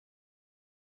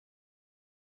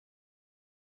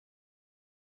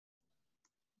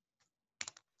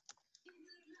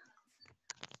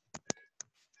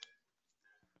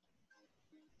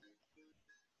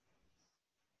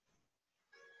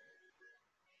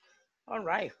All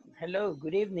right. Hello.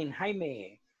 Good evening,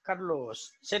 Jaime,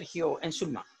 Carlos, Sergio, and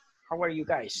Zulma. How are you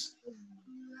guys?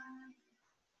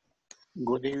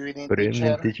 Good evening, Good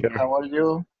evening, teacher. teacher. How are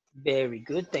you? Very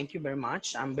good. Thank you very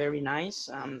much. I'm very nice.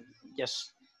 I'm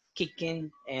just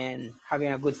kicking and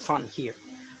having a good fun here.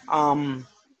 Um,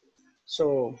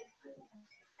 so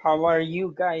how are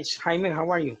you guys? Jaime, how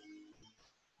are you?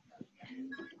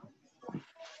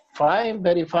 Fine,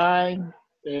 very fine.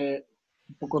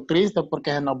 Un poco triste porque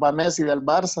se nos va Messi del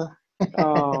Barça.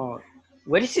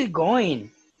 Where is he going?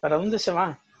 ¿Para dónde se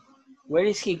va? Where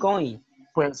is he going?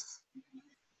 Pues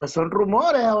son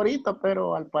rumores ahorita,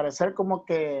 pero al parecer como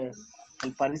que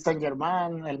el Paris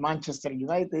Saint-Germain, el Manchester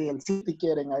United y el City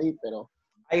quieren ahí, pero...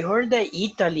 I heard that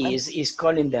Italy bueno. is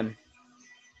calling them.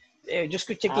 Yo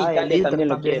escuché que el Italia Inter también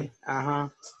lo también. quiere.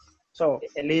 Ajá. So,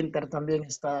 El Inter también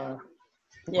está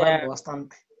yeah. jugando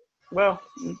bastante. Well,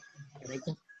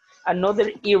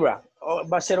 another era.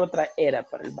 Va a ser otra era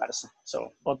para el Barça.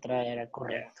 So, Otra era,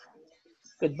 correcto.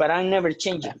 Good, but I'm never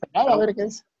changing. A ver qué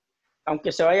es.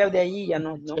 Aunque se vaya de allí, ya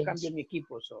no Sí. cambia mi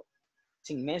equipo. So,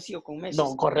 sin Messi o con Messi.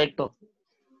 No, correcto.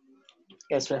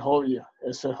 Eso es obvio.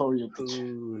 Eso es obvio.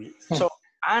 So,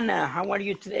 Anna, how are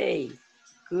you today?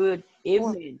 Good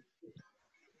evening.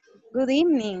 Good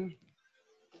evening.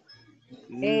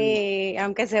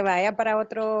 Aunque se vaya para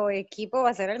otro equipo, va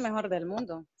a ser el mejor del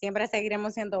mundo. Siempre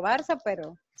seguiremos siendo Barça,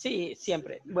 pero... Sí,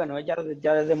 siempre. Bueno, ya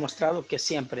ha demostrado que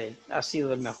siempre ha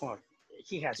sido el mejor.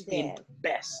 He has been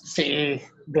best. Sí,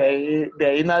 de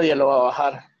ahí nadie lo va a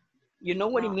bajar. You know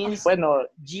what it means? Bueno,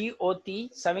 G-O-T.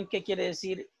 ¿Saben qué quiere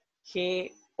decir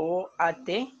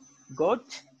G-O-A-T? GOAT.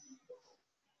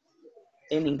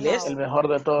 En inglés. El mejor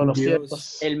de todos los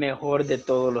tiempos. El mejor de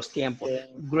todos los tiempos.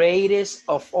 Greatest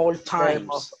of all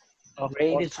times.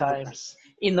 Greatest of all times.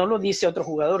 Y no lo dice otro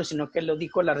jugador, sino que lo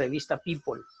dijo la revista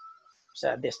People, o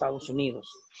sea, de Estados Unidos.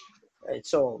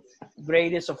 So,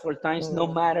 greatest of all times, no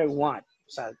matter what.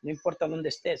 O sea, no importa dónde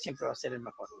esté, siempre va a ser el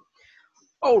mejor.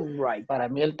 All right. Para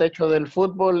mí el techo del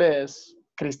fútbol es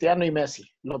Cristiano y Messi.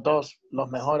 Los dos, los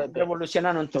mejores.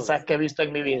 Revolucionaron todo. Quizás que he visto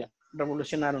en mi vida.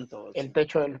 Revolucionaron todo. El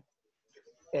techo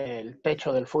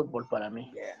del fútbol para mí.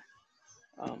 Yeah.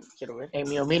 Quiero ver. En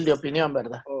mi humilde opinión,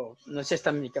 ¿verdad? Oh, no es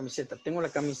esta mi camiseta. Tengo la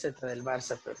camiseta del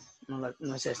Barça, pero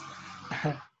no es esta.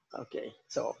 Okay,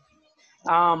 so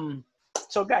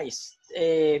guys,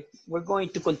 we're going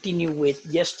to continue with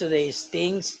yesterday's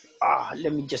things.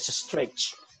 Let me just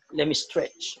stretch.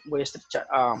 Voy a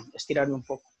estirarme un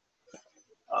poco.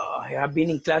 I have been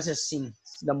in classes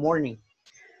since the morning.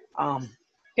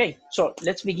 Okay, so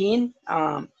let's begin.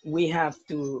 We have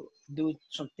to do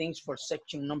some things for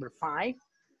section number 5.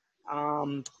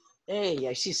 Hey,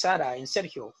 I see Sara and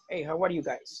Sergio. Hey, how are you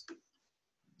guys?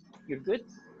 You're good?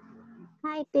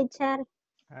 Hi, teacher.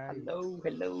 Hi.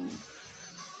 Hello.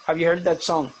 Have you heard that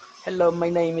song? Hello, my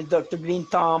name is Dr. Green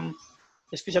Thumb.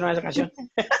 ¿Escucharon esa canción?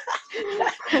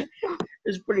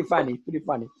 It's pretty funny.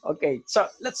 Okay, so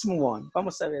let's move on.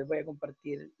 Vamos a ver, voy a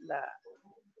compartir la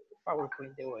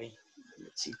PowerPoint de hoy.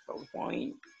 Let's see,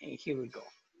 PowerPoint, and here we go.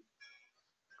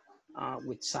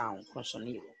 With sound, con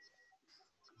sonido.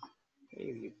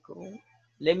 Here you go.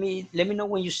 Let me know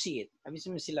when you see it.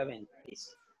 Avísame si la ven,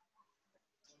 please.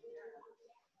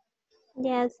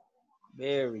 Yes.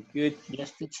 Very good.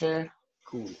 Yes, teacher.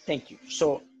 Cool, thank you.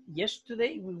 So,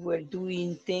 yesterday we were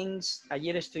doing things.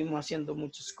 Ayer estuvimos haciendo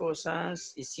muchas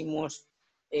cosas. Hicimos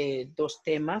 2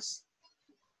 temas.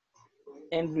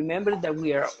 And remember that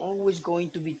we are always going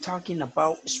to be talking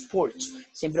about sports.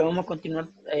 Siempre vamos a continuar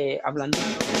hablando de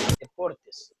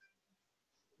deportes.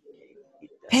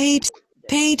 Page.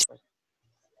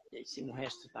 Ya hicimos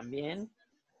esto también.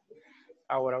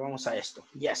 Ahora vamos a esto.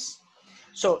 Yes.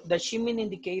 So, the achievement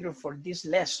indicator for this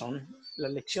lesson, la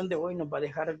lección de hoy nos va a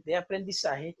dejar de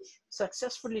aprendizaje.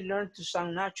 Successfully learn to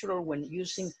sound natural when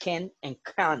using can and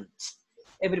can't.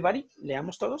 Everybody,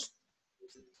 leamos todos.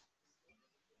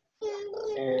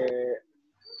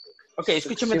 Ok,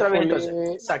 escúchame otra vez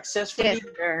entonces. Successfully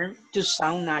learn to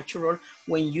sound natural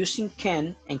when using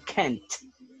can and can't.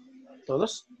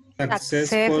 ¿Todos?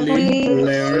 Successfully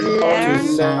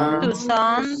learn to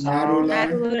sound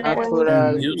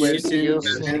natural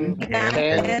using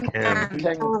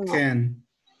can.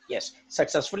 Yes,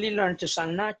 successfully learn to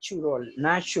sound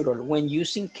natural when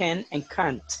using can and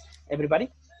can't.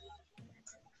 Everybody?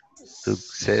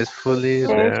 Successfully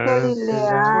learn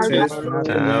to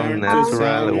sound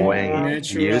natural when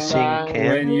using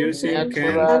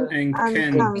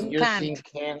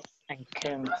can and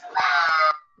can.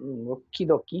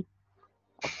 Okidoki.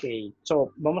 Ok,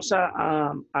 so vamos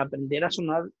a aprender a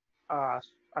sonar, a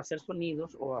hacer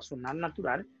sonidos o a sonar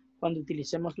natural cuando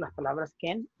utilicemos las palabras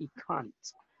can y can't.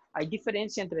 Hay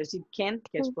diferencia entre decir can't,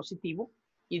 que es positivo,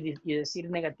 y decir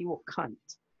negativo can't.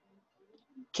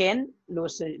 Can,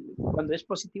 cuando es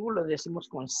positivo lo decimos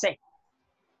con C.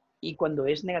 Y cuando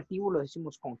es negativo lo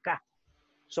decimos con K.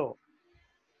 So,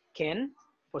 can,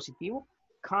 positivo,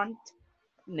 can't,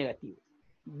 negativo.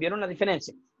 ¿Vieron la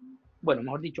diferencia? Bueno,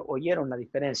 mejor dicho, oyeron la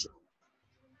diferencia.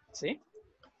 ¿Sí?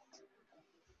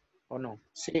 ¿O no?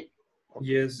 Sí.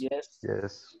 Yes.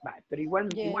 Yes. Vale, pero igual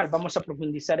vamos a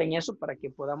profundizar en eso para que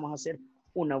podamos hacer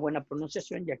una buena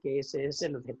pronunciación, ya que ese es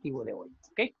el objetivo de hoy.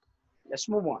 ¿Ok? Let's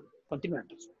move on.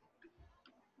 Continuemos.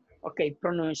 Ok,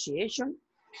 pronunciation,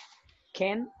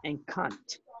 can and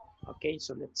can't. Ok,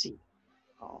 so let's see.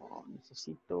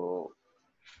 Necesito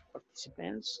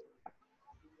participants.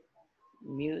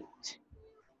 Mute.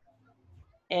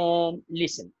 And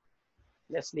listen.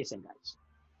 Let's listen, guys.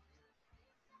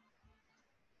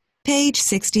 Page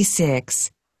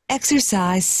 66,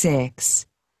 Exercise 6,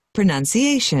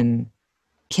 Pronunciation,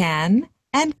 Can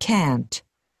and Can't.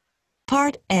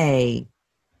 Part A,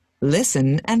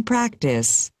 Listen and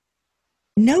Practice.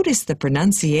 Notice the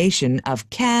pronunciation of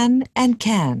can and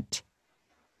can't.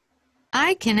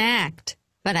 I can act,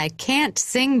 but I can't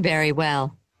sing very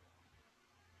well.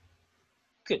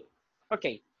 Good.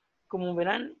 Okay. Como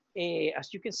verán,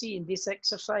 as you can see in this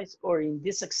exercise or in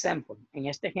this example, en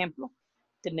este ejemplo,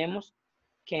 tenemos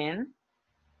can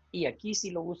y aquí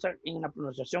sí lo usa en la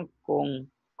pronunciación con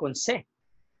C,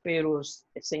 pero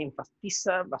se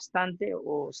enfatiza bastante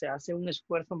o se hace un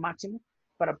esfuerzo máximo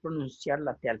para pronunciar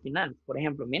la T al final. Por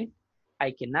ejemplo, miren,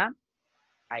 I cannot,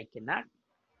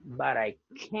 but I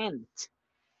can't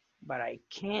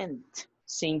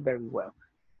sing very well.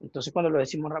 Entonces cuando lo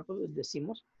decimos rápido,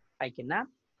 decimos I cannot,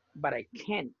 but I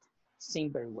can't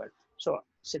sing very well. So,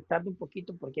 se tarda un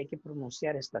poquito porque hay que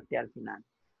pronunciar esta T al final.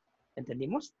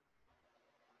 ¿Entendimos?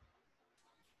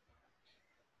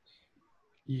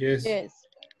 Yes.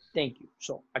 Thank you.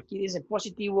 So, aquí dice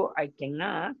positivo, I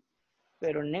cannot,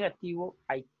 pero negativo,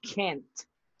 I can't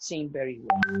sing very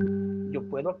well. Yo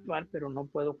puedo actuar, pero no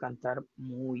puedo cantar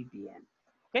muy bien.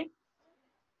 ¿Ok?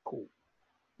 Cool.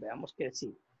 Veamos qué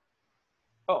decir.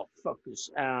 Oh,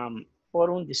 focus.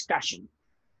 Forum discussion.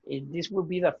 This will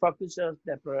be the focus of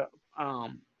the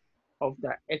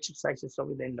exercises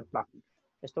over there in the platform.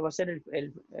 Esto va a ser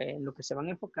lo que se van a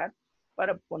enfocar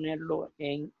para ponerlo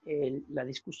en la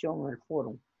discusión, en el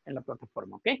foro, en la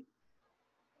plataforma, ¿ok?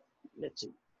 Let's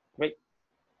see. Great.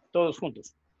 Todos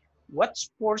juntos. What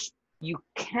sports you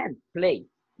can't play?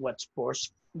 What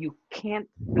sports you can't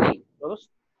play? Todos.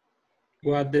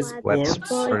 What the What sports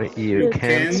sport you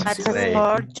can't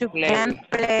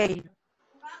play?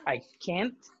 I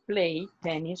can't play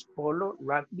tennis, polo,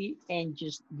 rugby, and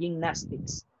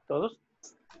gymnastics. Todos.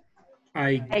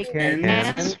 I Can't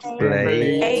can't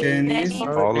play tennis,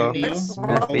 polo,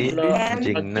 rugby, and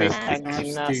gymnastics.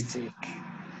 gymnastics.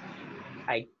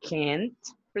 I can't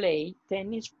play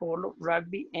tennis, polo,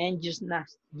 rugby, and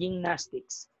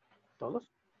gymnastics. ¿Todos?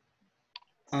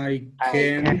 I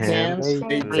Can't can't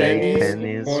play play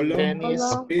tennis,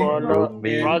 tennis, polo,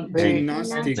 rugby, and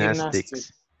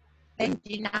gymnastics.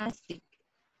 gymnastics.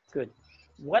 Good.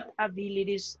 What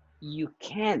abilities you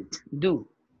can't do?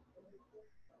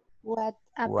 What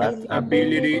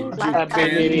Ability you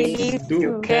can't do.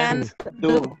 You can't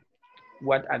do.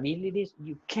 What abilities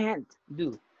you can't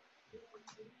do?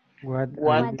 What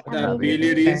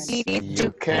Abilities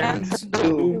you can't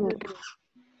do.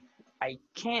 I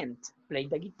can't play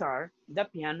the guitar, the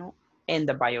piano, and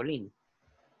the violin.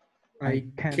 I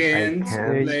can't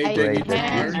play play the the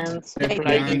guitar, Can't the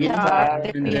play the guitar,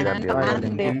 piano, and the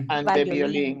violin. and the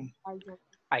violin.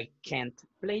 I can't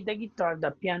play the guitar, the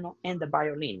piano, and the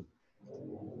violin.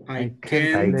 I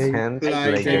can't play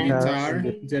the guitar,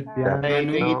 the Play the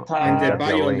piano, guitar, and the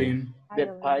violin.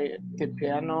 the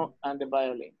piano, and the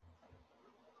violin.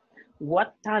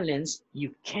 What talents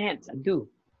you can't do?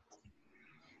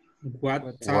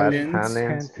 What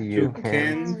talents you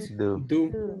can't do?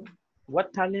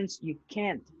 What talents you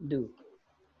can't do?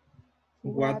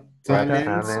 What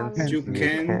talents you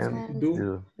can't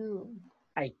do?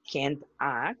 I can't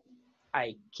act.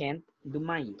 I can't do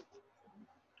magic.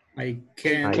 I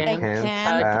can't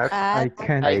act. I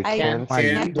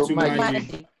can't do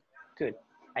magic. Good.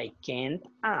 I can't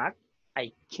act.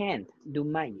 I can't do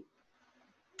magic.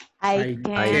 I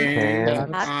can't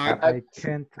act.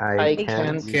 I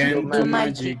can't Do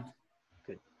magic.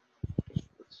 Good.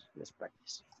 Let's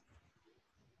practice.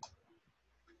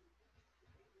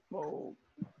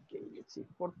 Okay, let's see.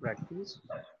 For practice,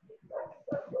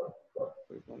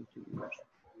 we're going to use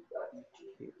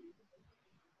here.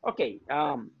 Okay,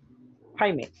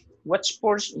 Jaime, what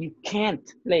sports you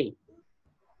can't play?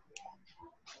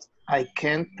 I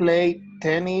can't play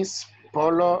tennis,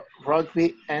 polo,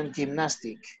 rugby, and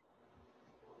gymnastics.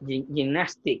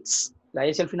 Gymnastics. La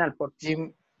S al final, por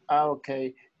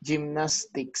Okay.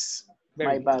 Gymnastics. very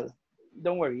My good. bad.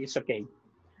 Don't worry, it's okay.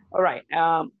 All right.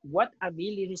 What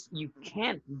abilities you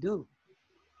can't do?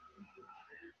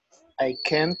 I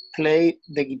can't play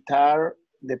the guitar,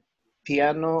 the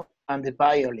piano, and the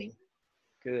violin.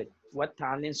 Good. What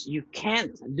talents you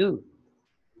can't do?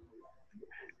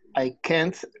 I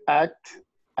can't act.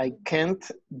 I can't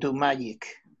do magic.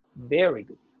 Very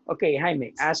good. Okay,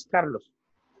 Jaime, ask Carlos.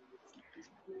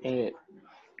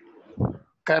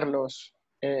 Carlos,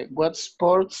 what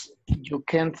sports you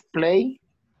can't play?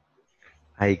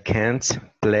 I can't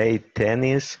play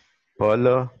tennis,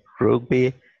 polo,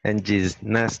 rugby, and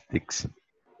gymnastics.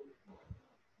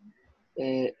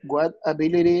 What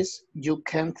abilities you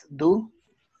can't do?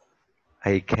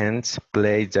 I can't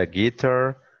play the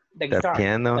guitar, The the guitar.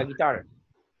 piano, The guitar.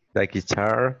 the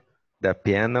guitar, the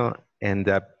piano, and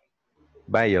the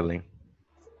violin.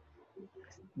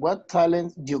 What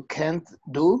talent you can't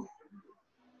do?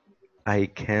 I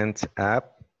can't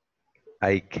act.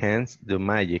 I can't do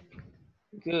magic.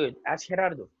 Good. Ask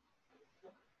Gerardo.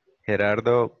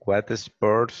 Gerardo, what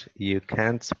sports you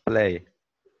can't play?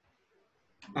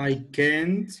 I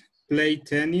can't play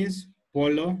tennis,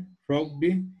 polo,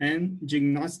 rugby, and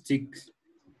gymnastics.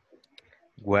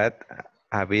 What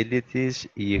abilities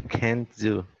you can't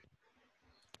do?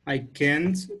 I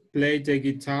can't play the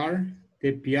guitar,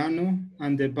 the piano,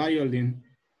 and the violin.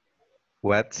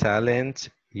 What talent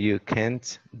you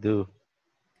can't do?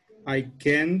 I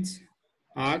can't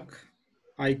act.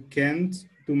 I can't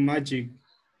do magic.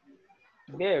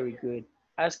 Very good.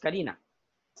 Ask Karina.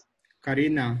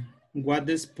 Karina, what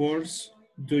sports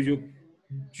do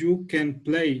you can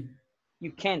play?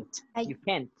 You can't. You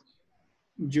can't.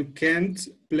 You can't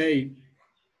play.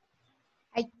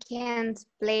 I can't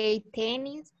play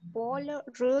tennis, polo,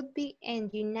 rugby,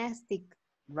 and gymnastics.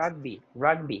 Rugby.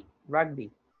 Rugby.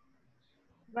 Rugby.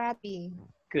 Rugby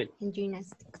Good. and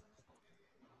gymnastics.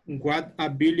 What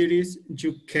abilities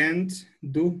you can't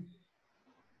do?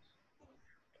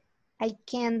 I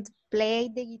can't play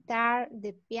the guitar,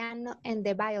 the piano, and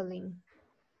the violin.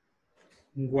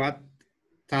 What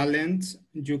talents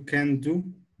you can do?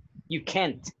 You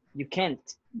can't. You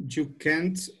can't. You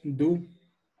can't do.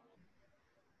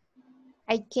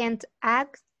 I can't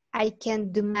act. I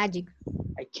can't do magic.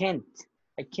 I can't.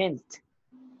 I can't.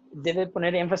 Debe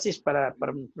poner énfasis para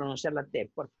pronunciar la T.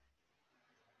 Por...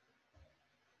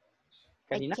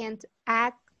 Karina? I can't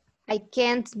act. I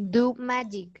can't do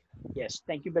magic. Yes,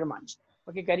 thank you very much.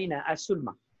 Okay, Karina, ask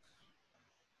Sulma.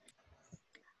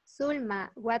 Sulma,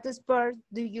 what sport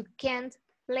do you can't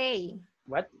play?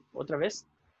 What? Otra vez?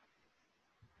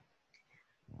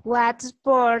 What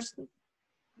sports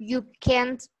you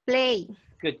can't play?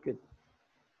 Good, good.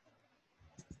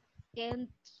 Can't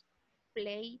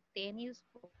play tennis,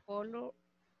 polo,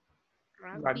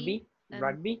 Rugby,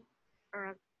 rugby.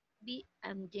 rugby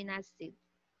and gymnastics.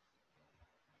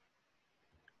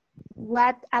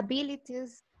 What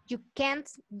abilities you can't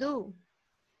do?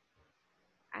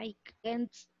 I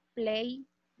can't play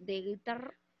the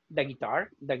guitar, The guitar,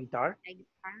 the guitar.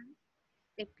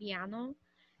 the piano,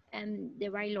 and the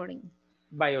violin.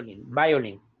 Violin,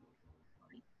 violin.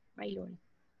 Violin.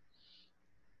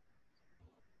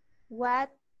 What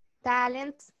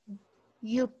talent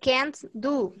you can't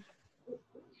do?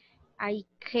 I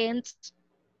can't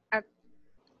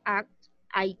act.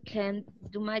 I can't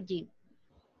do magic.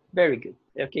 Very good.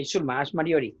 Okay, Sulma, ask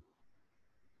Mariori.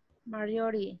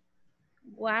 Mariori,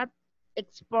 what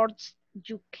sports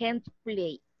you can't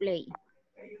play?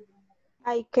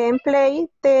 I can play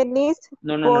tennis,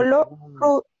 No, no, polo,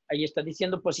 no. Ahí está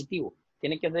diciendo positivo.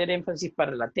 Tiene que dar énfasis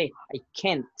para la T. I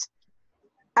can't.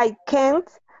 I can't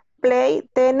play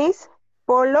tennis,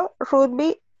 polo,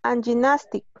 rugby, and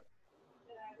gymnastics.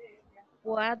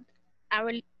 What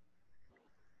abilities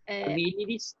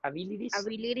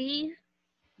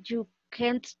you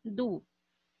can't do?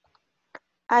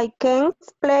 I can't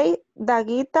play the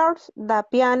guitars, the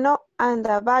piano, and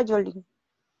the violin.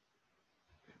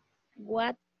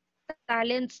 What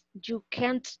talents you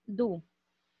can't do?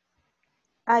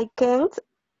 I can't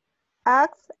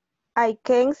act. I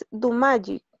can't do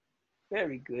magic.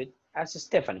 Very good. Ask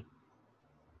Stephanie.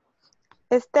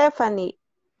 Stephanie,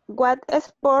 what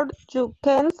sport you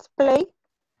can't play?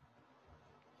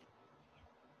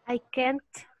 I can't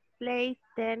play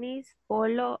tennis,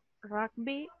 polo,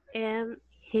 rugby, and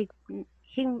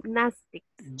gymnastics.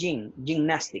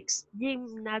 Gymnastics.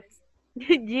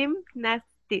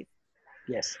 Gymnastics.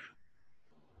 Yes.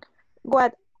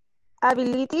 What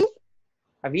abilities?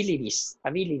 Abilities.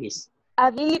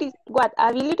 What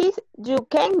abilities you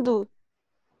can do?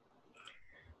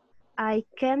 I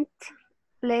can't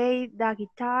play the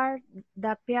guitar,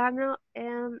 the piano,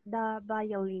 and the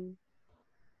violin.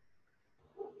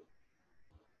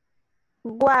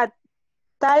 What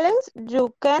talents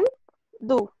you can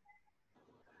do?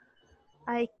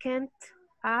 I can't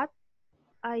act.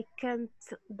 I can't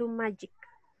do magic.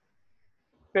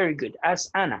 Very good.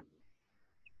 Ask Anna.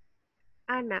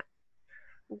 Anna,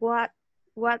 what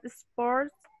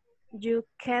sports you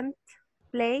can't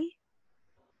play?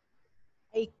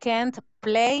 I can't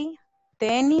play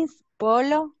tennis,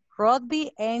 polo,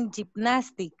 rugby, and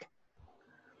gymnastics.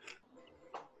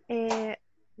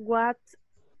 What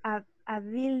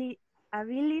ability,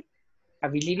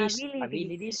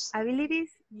 Abilities.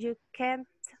 abilities you can't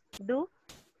do?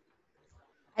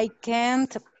 I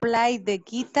can't play the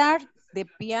guitar, the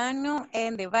piano,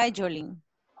 and the violin.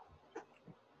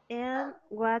 And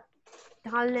what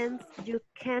talents you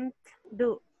can't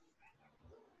do?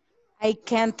 I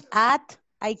can't act.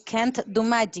 I can't do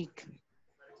magic.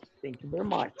 Thank you very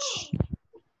much.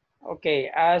 Okay,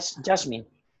 ask Jasmine.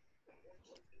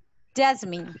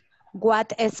 Jasmine,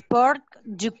 what sport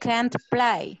you can't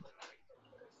play?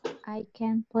 I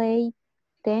can play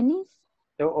tennis.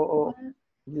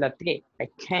 La T. I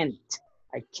can't.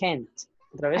 I can't.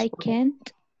 Otra vez.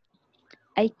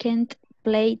 I can't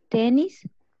play tennis,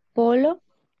 polo,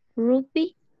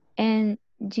 rugby, and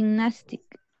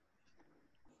gymnastics.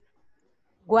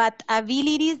 What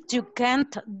abilities you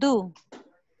can't do?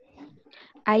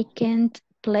 I can't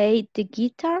play the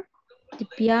guitar, the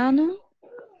piano,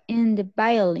 and the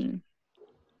violin.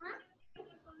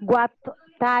 What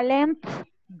talent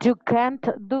you can't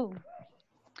do?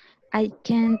 I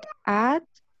can't act.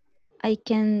 I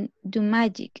can do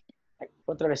magic.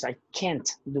 Otra vez. I can't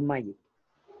do magic.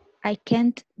 I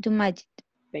can't do magic.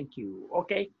 Thank you.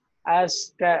 Okay.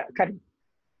 Ask Karen.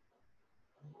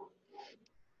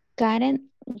 Karen,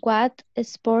 what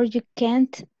sport you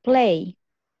can't play?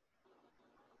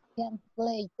 Can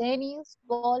play tennis,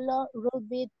 polo,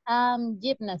 rugby, and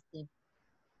gymnastics.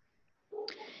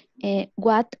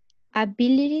 What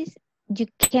abilities you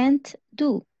can't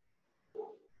do?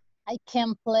 I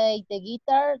can play the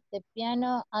guitar, the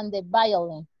piano, and the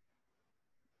violin.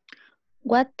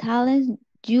 What talents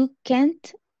you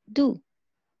can't do?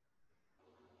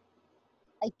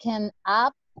 I can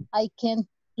act. I can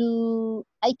do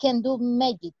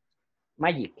magic.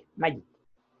 Magic.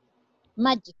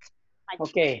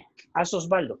 Okay. Ask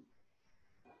Osvaldo.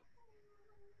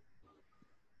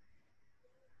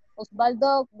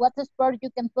 Osvaldo, what sport you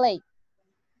can play?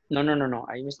 No.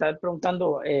 Ahí me está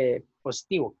preguntando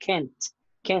positivo. Can't.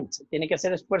 Tiene que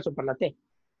hacer esfuerzo para la T.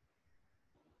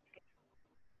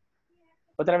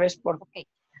 Otra vez, por favor. Okay.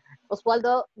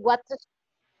 Osvaldo, what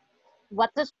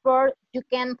sport you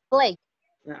can play?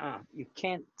 You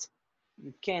can't.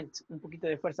 Un poquito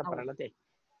de fuerza para la T.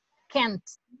 Can't.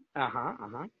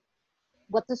 Ajá.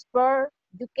 What sport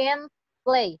you can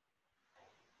play?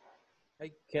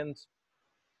 I can't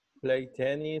play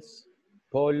tennis,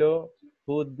 polo,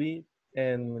 rugby,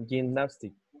 and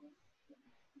gymnastics.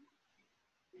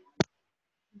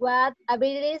 What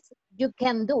abilities you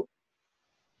can do?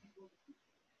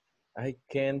 I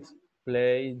can't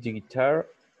play the guitar,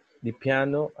 the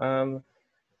piano, and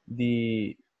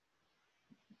the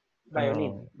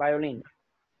violin.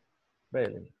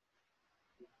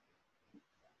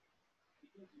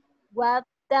 What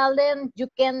talent you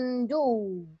can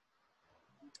do?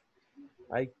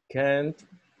 I can't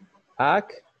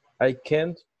act. I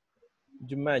can't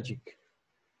do magic.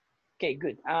 Okay,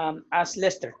 good. Ask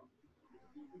Lester.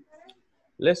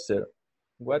 Lester,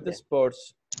 what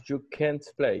sports you can't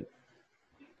play?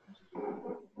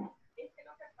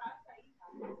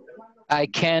 I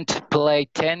can't play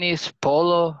tennis,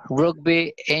 polo,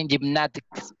 rugby, and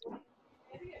gymnastics.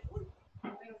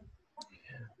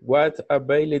 What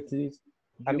abilities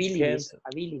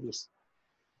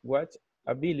What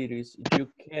abilities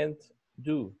you can't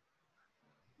do?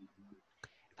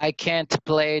 I can't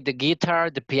play the guitar,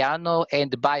 the piano,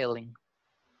 and the violin.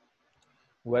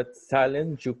 What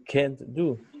talent you can't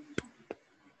do?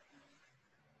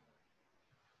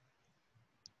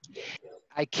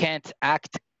 I can't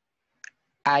act.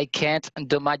 I can't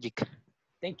do magic.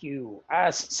 Thank you.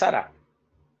 Ask Sarah.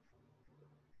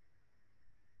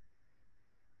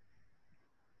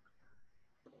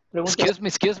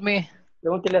 Excuse me.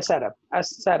 Pregúntele a Sarah.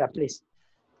 Ask Sarah, please.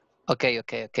 Okay.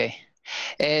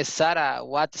 Sarah,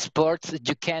 what sports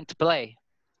you can't play?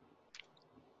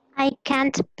 I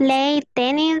can't play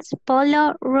tennis,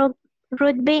 polo,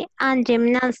 rugby, and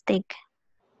gymnastics.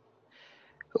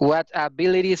 What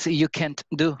abilities you can't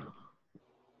do?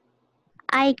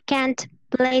 I can't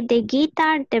play the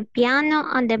guitar, the piano,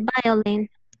 and the violin.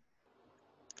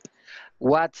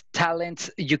 What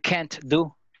talents you can't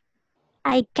do?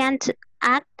 I can't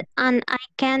act and I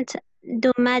can't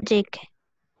do magic.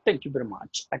 Thank you very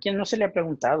much. ¿A quién no se le ha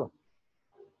preguntado?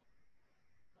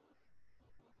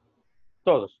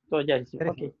 Todos ya dicen.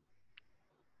 Ok.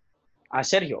 A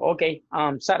Sergio, ok.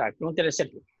 Sara, pregúntale a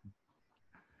Sergio.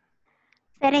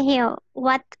 Sergio,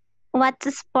 what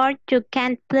sport you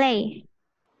can't play?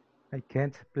 I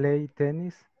can't play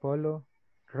tennis, polo,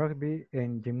 rugby,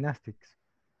 and gymnastics.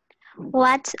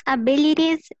 What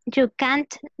abilities you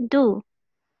can't do?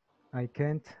 I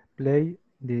can't play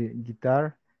the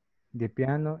guitar, the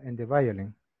piano, and the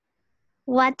violin.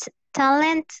 What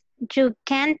talent you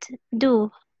can't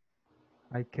do?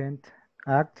 I can't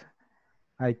act.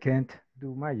 I can't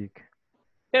do magic.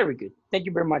 Very good. Thank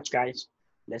you very much, guys.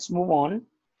 Let's move on.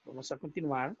 Vamos a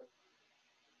continuar.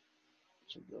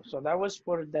 So that was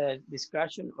for the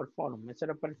discussion or forum. Eso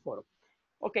era para el foro.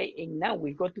 Okay, and now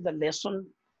we go to the lesson.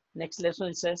 Next lesson,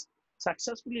 it says,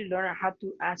 successfully learn how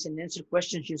to ask and answer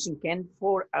questions using Can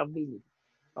for ability.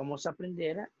 Vamos a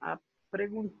aprender a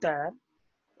preguntar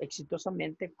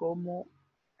exitosamente cómo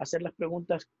hacer las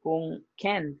preguntas con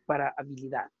Can para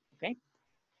habilidad. Okay?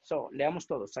 So, leamos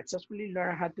todos. Successfully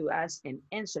learn how to ask and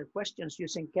answer questions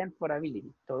using Can for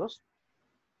ability. ¿Todos?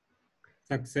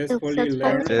 Successfully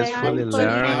learn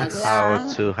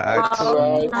how to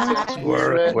ask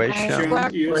word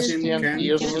question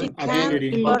using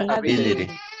Can for ability.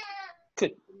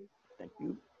 Good. Thank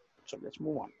you. So let's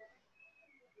move on.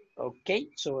 Ok,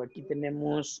 so aquí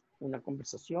tenemos una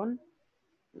conversación,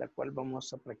 la cual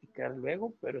vamos a practicar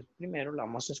luego, pero primero la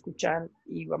vamos a escuchar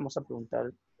y vamos a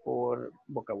preguntar por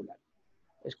vocabulario.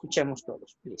 Escuchemos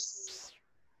todos, please.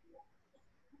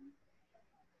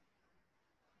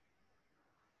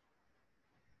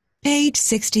 Page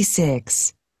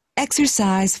 66.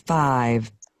 Exercise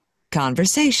 5.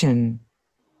 Conversation.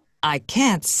 I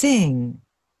can't sing.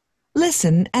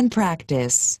 Listen and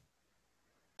practice.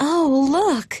 Oh,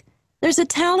 look. There's a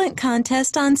talent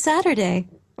contest on Saturday.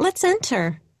 Let's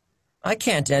enter. I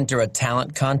can't enter a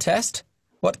talent contest.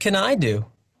 What can I do?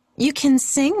 You can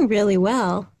sing really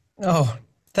well. Oh,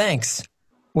 thanks.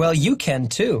 Well, you can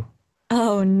too.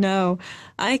 Oh, no.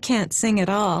 I can't sing at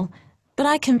all. But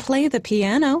I can play the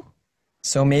piano.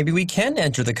 So maybe we can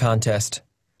enter the contest.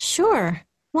 Sure.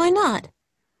 Why not?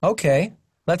 Okay.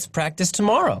 Let's practice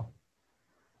tomorrow.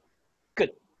 Good.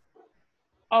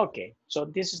 Okay, so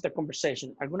this is the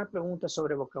conversation. ¿Alguna pregunta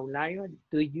sobre vocabulario?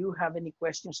 Do you have any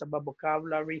questions about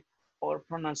vocabulary or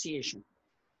pronunciation?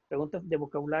 Preguntas de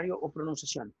vocabulario o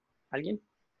pronunciación. ¿Alguien?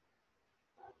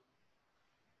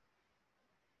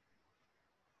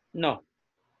 No.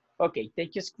 Okay,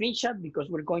 take a screenshot because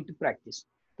we're going to practice.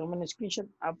 Tomen el screenshot,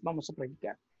 vamos a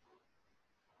practicar.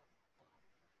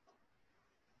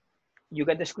 You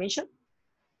got the screenshot?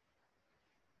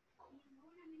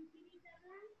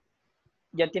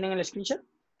 ¿Ya tienen el screenshot?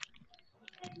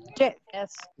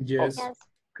 Yes. Yes. Okay.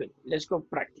 Good. Let's go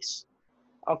practice.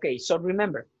 Okay, so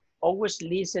remember, always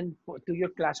listen to your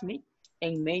classmate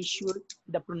and make sure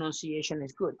the pronunciation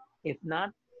is good. If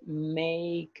not,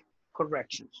 make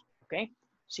corrections. Okay?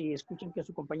 Si escuchan que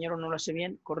su compañero no lo hace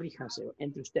bien, corríjanse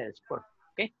entre ustedes.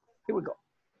 Okay? Here we go.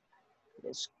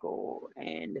 Let's go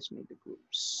and let's make the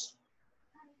groups.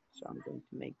 So I'm going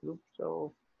to make groups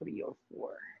of 3 or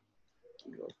 4.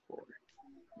 3 or 4.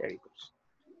 There it goes.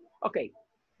 Okay,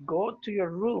 go to your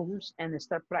rooms and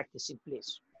start practicing,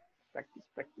 please. Practice,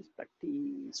 practice,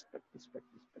 practice, practice,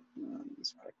 practice,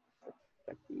 practice, practice,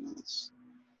 practice.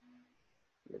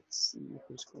 Let's see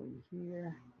who's going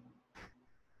here.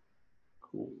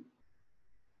 Cool.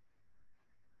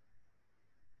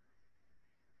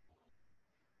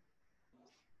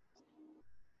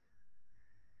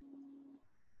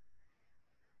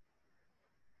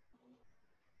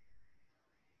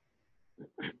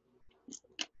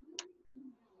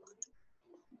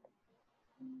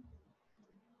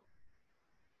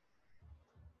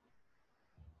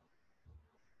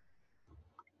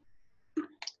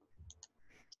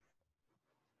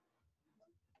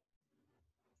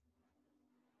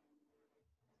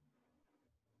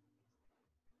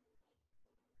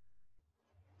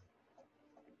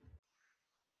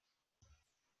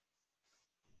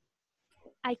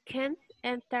 I can't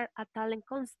enter a talent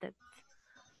contest.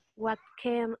 What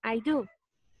can I do?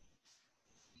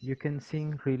 You can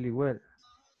sing really well.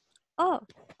 Oh,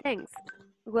 thanks.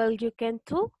 Well, you can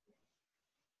too?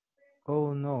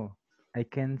 Oh no, I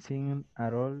can't sing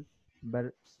at all,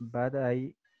 but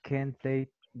I can play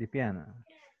the piano.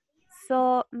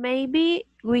 So maybe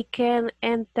we can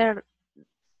enter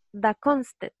the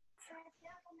contest.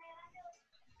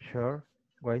 Sure,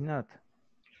 why not?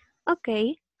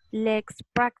 Okay, let's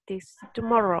practice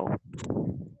tomorrow.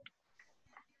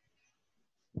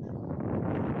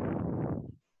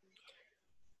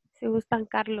 Si gustan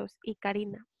Carlos y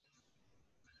Karina.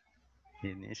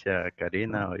 Inicia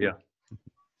Karina o yo.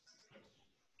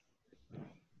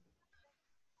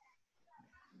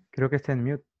 Creo que está en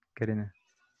mute, Karina.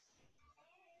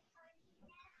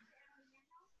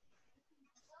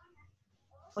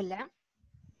 Hola.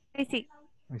 Sí, sí.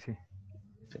 Ay, sí.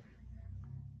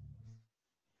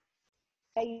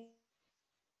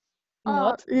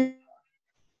 Not.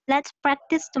 Let's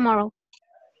practice tomorrow.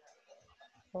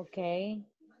 Ok.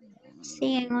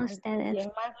 Siguen ustedes.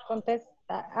 ¿Quién más contesta?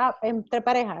 Ah, entre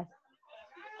parejas.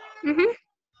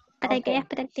 Para Ok. que ellas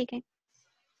practiquen.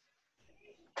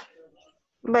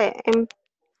 Ve,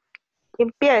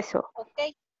 empiezo.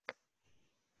 Okay.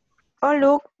 Oh,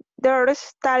 look,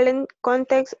 there's talent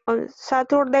contest on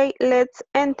Saturday. Let's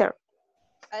enter.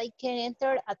 I can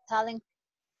enter a talent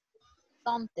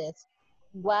contest.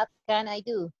 What can I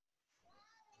do?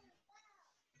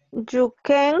 You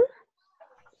can.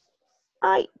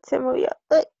 Ay, se me olvidó.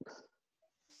 Ay.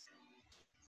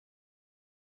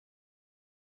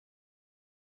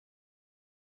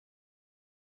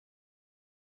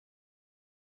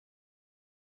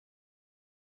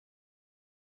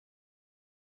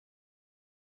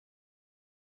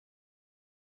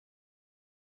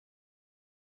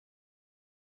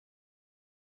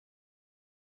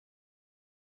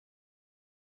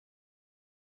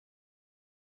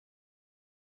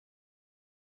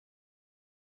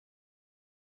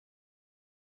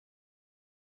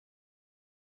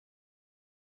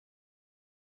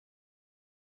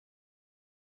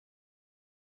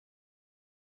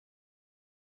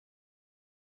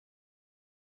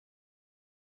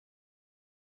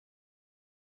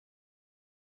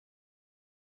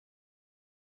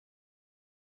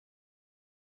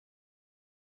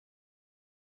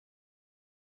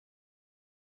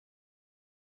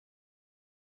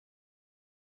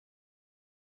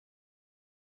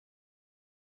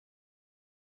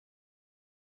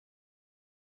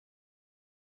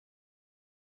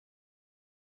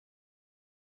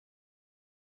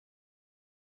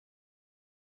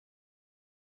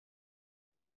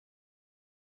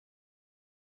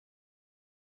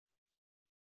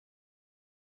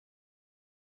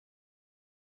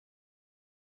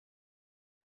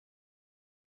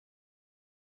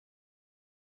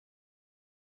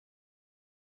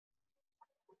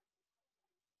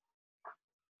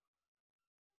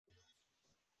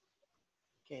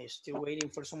 Okay, still waiting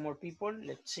for some more people.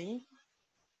 Let's see.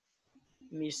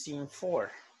 Missing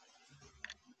 4.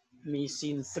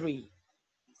 Missing 3.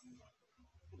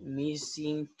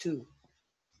 Missing 2.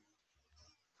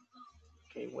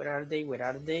 Okay, where are they? Where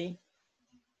are they?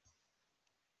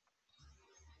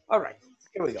 All right,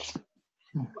 here we go.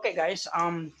 Okay, guys,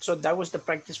 so that was the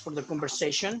practice for the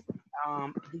conversation.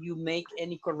 Do you make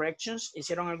any corrections?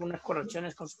 ¿Hicieron algunas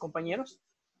correcciones con sus compañeros?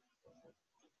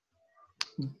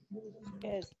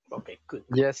 Yes. Okay, good.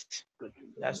 Yes. Good.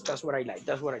 That's what I like.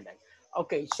 That's what I like.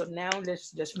 Okay, so now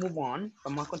let's move on.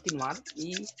 Vamos a continuar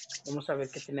y vamos a ver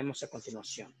qué tenemos a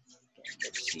continuación. Okay,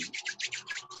 let's see.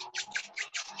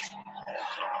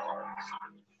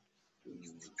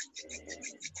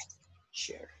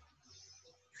 Share.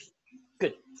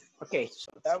 Good. Okay,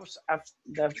 so that was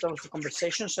the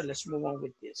conversation. So let's move on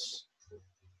with this.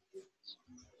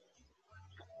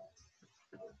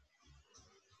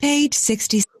 Page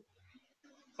 60.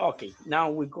 Okay,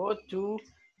 now we go to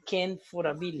can for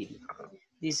ability.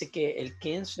 Dice que el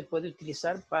can se puede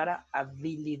utilizar para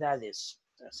habilidades.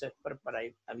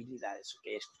 Para habilidades. Ok,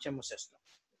 escuchemos esto.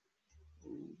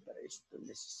 Para esto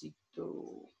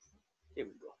necesito... Here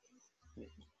we go.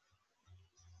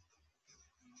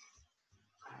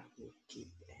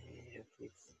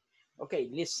 Ok,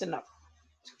 listen up.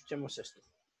 Escuchemos esto.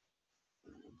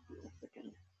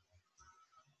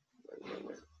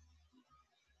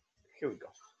 Here we go.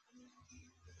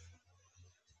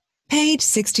 Page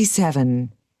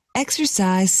 67.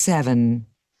 Exercise 7.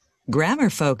 Grammar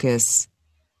focus.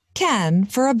 Can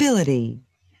for ability.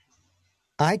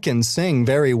 I can sing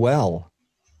very well.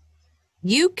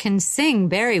 You can sing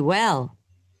very well.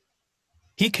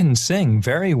 He can sing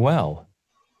very well.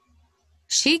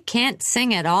 She can't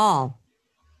sing at all.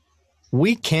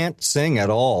 We can't sing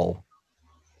at all.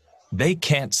 They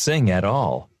can't sing at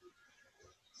all.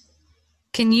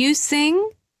 Can you sing?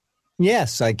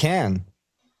 Yes, I can.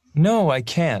 No, I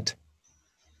can't.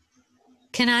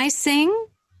 Can I sing?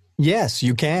 Yes,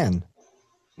 you can.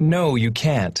 No, you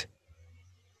can't.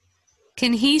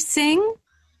 Can he sing?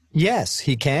 Yes,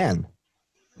 he can.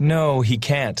 No, he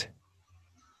can't.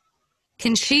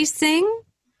 Can she sing?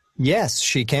 Yes,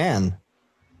 she can.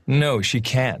 No, she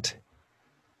can't.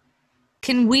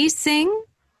 Can we sing?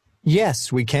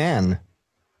 Yes, we can.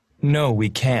 No, we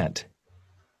can't.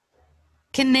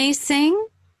 Can they sing?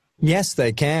 Yes,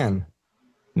 they can.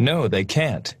 No, they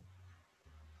can't.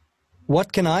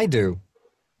 What can I do?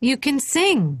 You can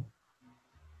sing.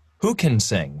 Who can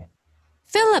sing?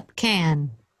 Philip can.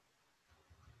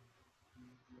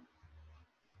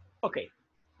 Okay.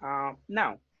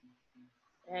 Now,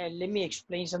 let me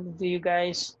explain something to you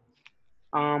guys.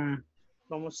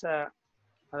 Vamos a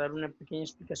dar una pequeña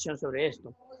explicación sobre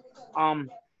esto.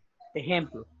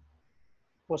 Ejemplo.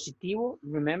 Positivo,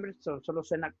 remember, solo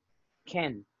suena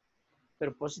can.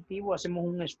 Pero positivo, hacemos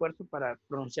un esfuerzo para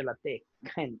pronunciar la T.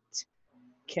 Can't.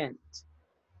 Can't.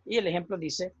 Y el ejemplo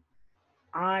dice,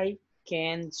 I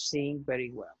can sing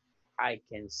very well. I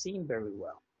can sing very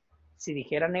well. Si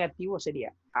dijera negativo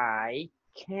sería, I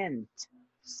can't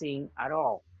sing at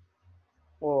all.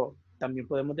 O también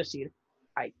podemos decir,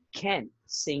 I can't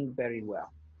sing very well.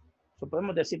 So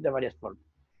podemos decir de varias formas.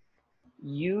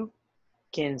 You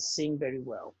can sing very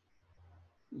well.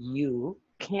 You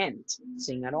can't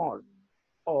sing at all.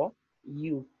 O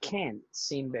you can't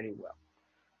sing very well.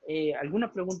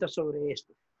 ¿Alguna pregunta sobre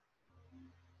esto?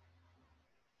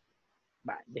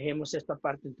 Dejemos esta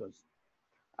parte entonces.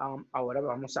 Ahora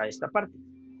vamos a esta parte.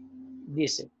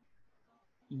 Dice,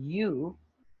 you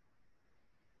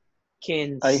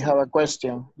can I sing. have a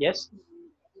question. Yes.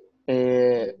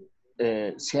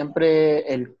 Siempre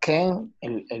el can,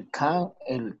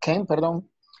 perdón,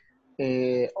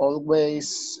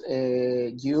 always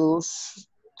use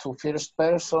to first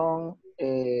person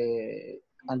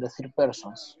and the third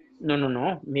persons.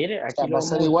 No. Mire, aquí va a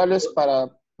ser iguales para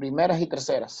primeras y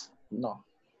terceras. No.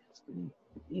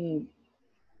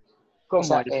 ¿Cómo? O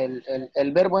sea,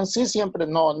 el verbo en sí siempre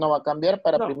no va a cambiar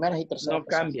para primeras y terceras.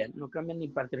 No cambian ni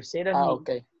para terceras,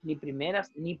 ni primeras,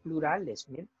 ni plurales.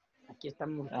 Miren, aquí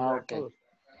estamos todos.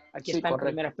 Aquí están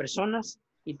primeras personas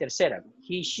y terceras.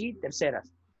 He, she,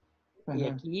 terceras. Y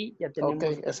aquí ya tenemos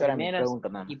primeras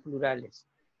y plurales.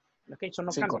 Ok, eso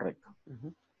no cambia. Correcto.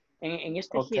 En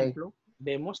este ejemplo,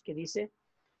 vemos que dice,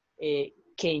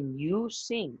 can you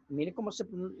sing? Mire cómo se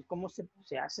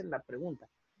hace la pregunta.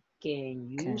 Can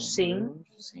you sing?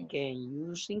 Can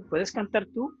you sing? ¿Puedes cantar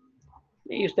tú?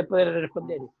 Y usted puede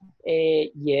responder,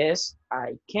 yes,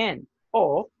 I can.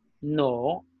 O,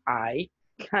 no, I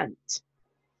can't.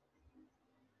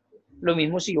 Lo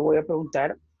mismo si yo voy a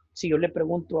preguntar, si yo le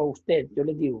pregunto a usted, yo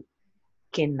le digo,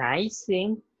 can I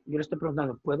sing? Yo le estoy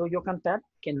preguntando, ¿puedo yo cantar?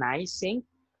 Can I sing?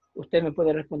 Usted me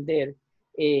puede responder,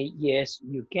 yes,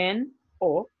 you can.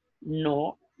 O,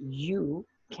 no, you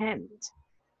can't.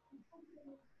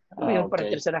 Lo mismo para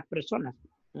terceras personas.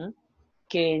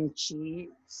 Can she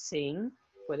sing?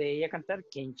 ¿Puede ella cantar?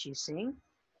 Can she sing?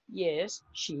 Yes,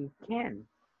 she can.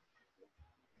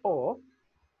 O,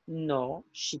 no,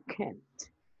 she can't.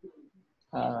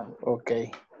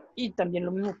 Y también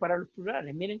lo mismo para los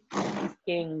plurales. Miren,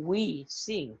 can we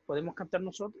sing? ¿Podemos cantar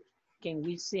nosotros? Can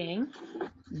we sing?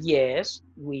 Yes,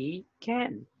 we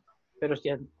can. Pero si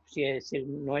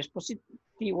no es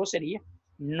positivo sería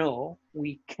no,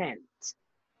 we can't.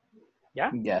 ¿Ya?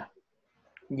 Ya.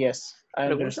 Yes, I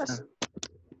understand.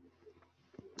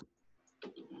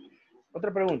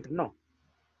 ¿Otra pregunta? No.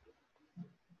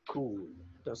 Cool.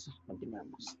 Entonces,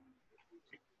 continuamos.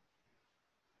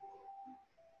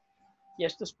 Y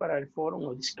esto es para el foro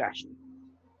o discussion.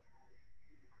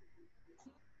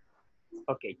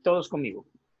 Ok, todos conmigo.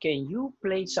 Can you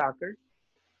play soccer?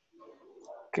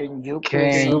 Can you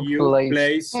play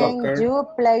soccer? Can you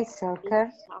play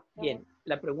soccer? Bien,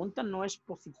 la pregunta no es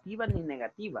positiva ni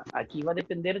negativa. Aquí va a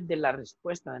depender de la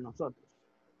respuesta de nosotros.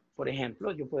 Por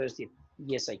ejemplo, yo puedo decir,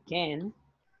 yes, I can.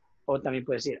 O también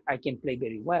puedo decir, I can play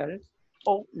very well.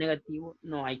 O negativo,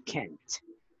 no, I can't.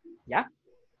 ¿Ya?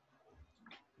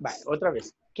 Vale, otra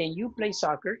vez. Can you play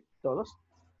soccer? Todos.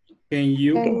 Can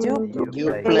you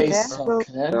play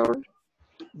soccer?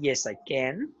 Yes, I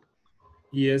can.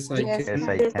 Yes, I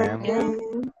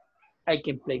can. I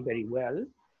can play very well.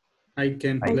 I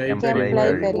can play very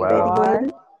well.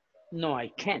 No, I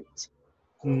can't.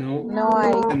 No,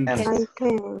 I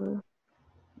can.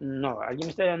 No, alguien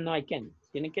me está diciendo no, I can't.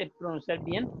 Tiene que pronunciar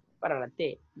bien para la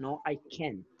T. No, I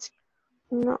can't.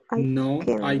 No,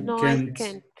 I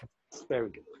can't. Very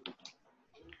good.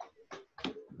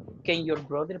 Can your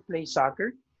brother play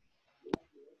soccer?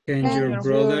 Can your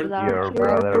brother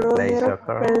play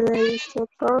soccer?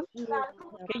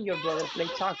 Can your brother play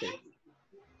soccer?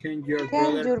 Can your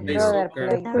brother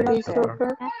play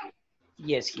soccer?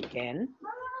 Yes, he can.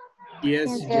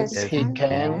 Yes, he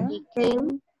can.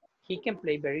 He can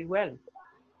play very well.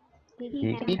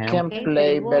 He He can can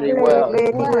play very Play well.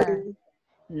 very well.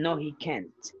 No, he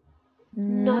can't.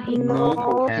 No, he No,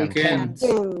 No, he Can. can't.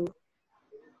 can.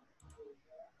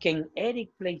 Can Eric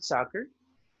play soccer?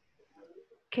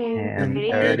 Can And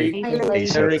Eric Eric Play Play play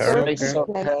soccer. Play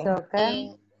soccer?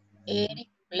 soccer. Eric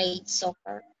plays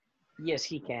soccer. Yes,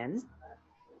 he can.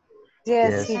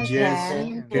 Yes, Yes. he Yes, can.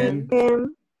 he He can.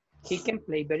 can. He can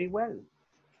play very well.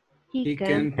 He He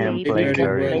can can Can play play play very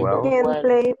very very well? well. well. Can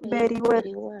play very well.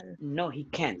 Very well. No, he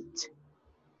can't.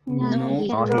 No, No, he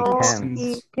No, he No, can't.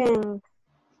 he can.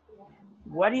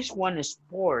 What is one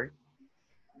sport?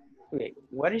 Okay,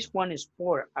 what is one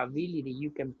sport ability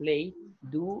you can play,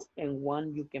 do, and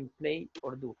one you can play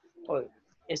or do? Oh,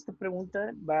 esta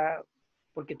pregunta va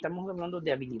porque estamos hablando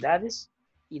de habilidades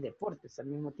y deportes al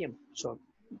mismo tiempo. So,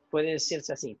 puede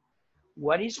decirse así.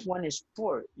 What is one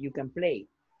sport you can play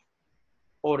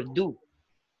or do,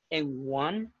 and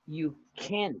one you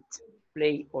can't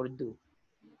play or do?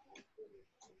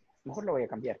 Mejor lo voy a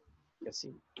cambiar. Y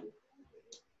así.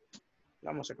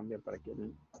 Vamos a cambiar para que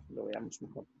lo veamos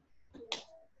mejor.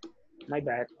 My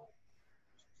bad.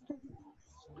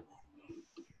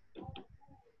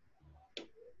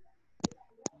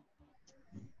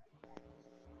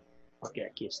 Ok,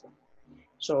 aquí está.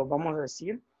 So, vamos a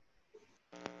decir,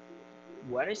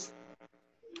 what is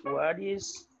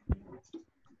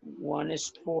one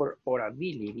sport or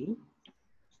ability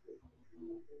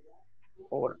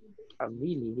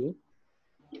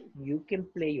you can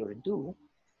play or do,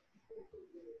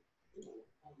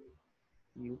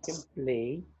 you can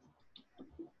play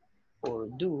or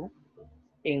do,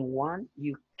 and one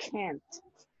you can't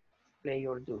play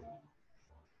or do.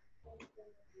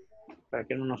 Para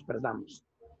que no nos perdamos.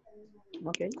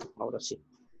 Ok, ahora sí.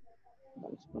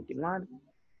 Vamos a continuar.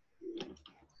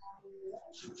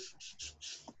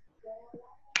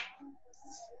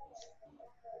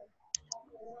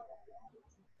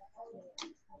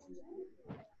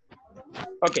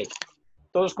 Ok,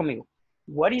 todos conmigo.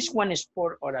 What is one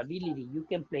sport or ability you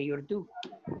can play or do?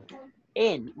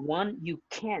 And one you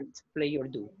can't play or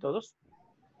do. ¿Todos?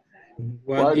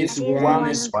 What is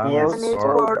one sport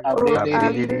sport or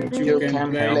ability ability you can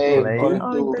can play play or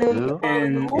or do, do,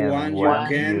 and and one you one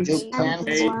can't you can't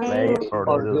play play or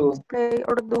or do? do? Play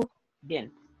or do.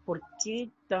 Bien, ¿por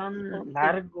qué tan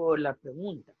largo la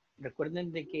pregunta?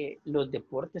 Recuerden de que los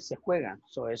deportes se juegan,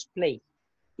 so es play,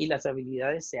 y las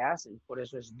habilidades se hacen, por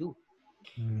eso es do.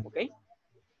 ¿Ok?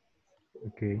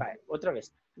 Okay. Vale, otra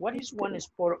vez. What is one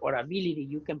sport or ability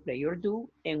you can play or do,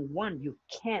 and one you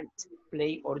can't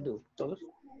play or do? ¿Todos?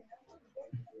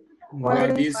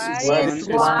 What is What is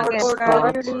one one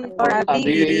sport sport or or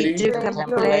ability ability you can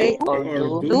play or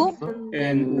or do, do?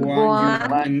 and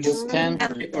one you One can't you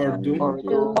play can or do? or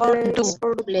do.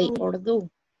 Play or do.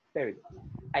 Very good.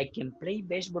 I can play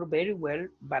baseball very well,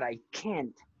 but I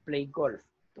can't play golf.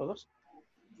 ¿Todos?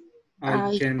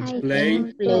 I can I play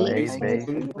can play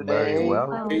baseball Very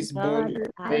well. very well,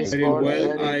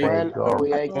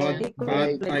 Play golf. but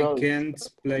I can't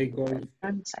play golf.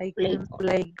 I can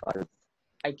play golf.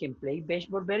 I can play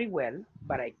baseball very well,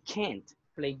 but I can't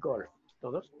play golf.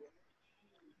 ¿Todos?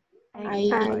 I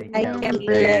I can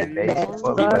play Can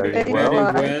baseball very very well,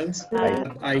 well. but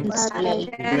I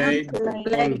play play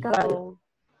Play golf. golf.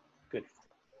 Good.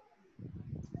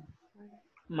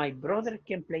 My brother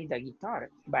can play the guitar,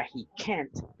 but he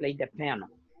can't play the piano.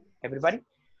 Everybody?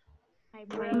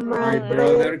 My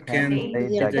brother can play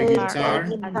the guitar,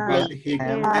 but he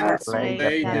Can't can't play the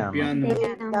play the piano. piano.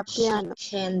 The piano.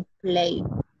 can play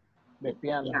The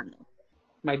piano.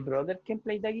 My brother can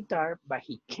play the guitar, but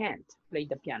he can't play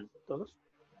the piano. ¿Todos?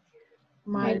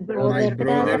 My My brother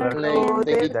brother Play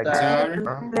plays the guitar,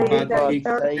 guitar, but he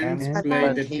but can't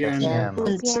play the piano. can't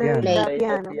Play play the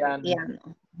piano. piano.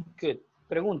 Good.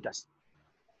 Preguntas.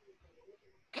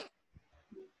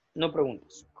 No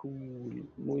preguntas. Cool.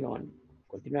 Muy on.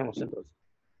 Continuamos entonces.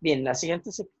 Bien, la siguiente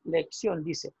lección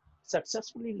dice,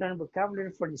 successfully learn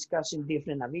vocabulary for discussing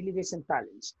different abilities and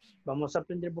talents. Vamos a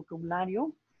aprender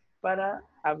vocabulario para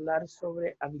hablar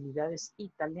sobre habilidades y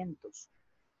talentos.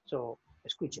 So,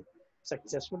 escuchen.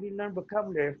 Successfully learn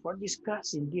vocabulary for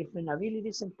discussing different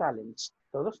abilities and talents.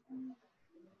 ¿Todos?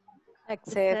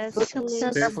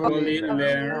 Successfully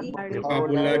learn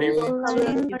vocabulary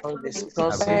For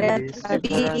discussing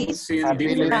different in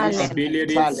different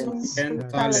abilities and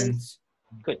talents.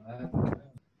 Good.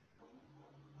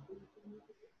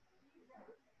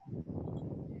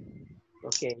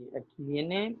 Ok, aquí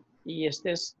viene y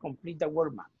este es complete the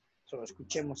word map. So,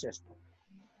 escuchemos esto.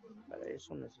 Para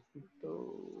eso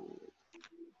necesito...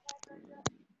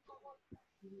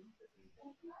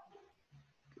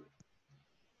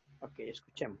 Ok,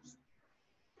 escuchemos.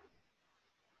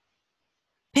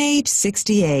 Page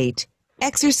 68.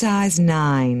 Exercise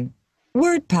 9.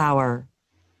 Word power.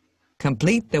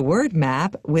 Complete the word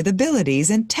map with abilities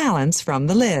and talents from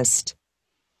the list.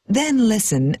 Then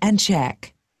listen and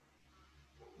check.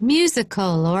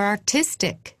 Musical or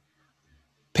artistic.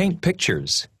 Paint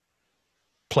pictures.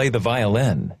 Play the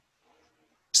violin.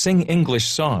 Sing English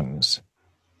songs.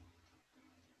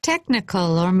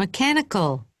 Technical or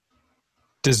mechanical.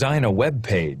 Design a web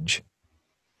page.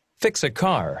 Fix a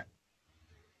car.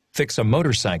 Fix a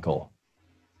motorcycle.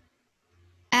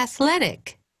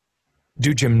 Athletic.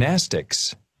 Do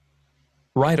gymnastics.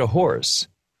 Ride a horse.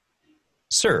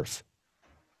 Surf.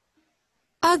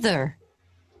 Other.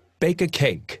 Bake a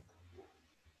cake.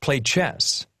 Play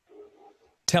chess.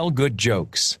 Tell good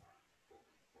jokes.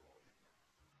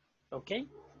 Ok,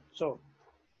 so,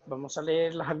 vamos a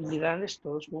leer las habilidades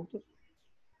todos juntos.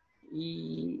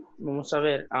 Y vamos a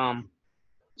ver,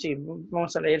 sí,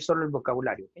 vamos a leer solo el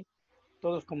vocabulario, ¿ok?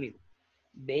 Todos conmigo.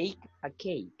 Bake a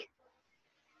cake.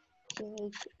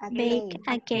 Bake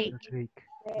a cake.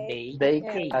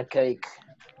 Bake a cake.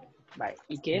 Vale.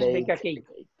 ¿Y qué es bake a cake?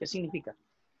 ¿Qué significa?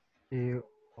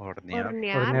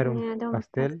 Hornear un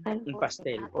pastel. Un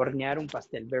pastel, hornear un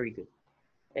pastel, very good.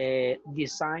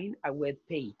 Design a web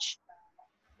page.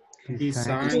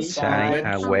 Design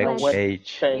a web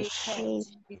page.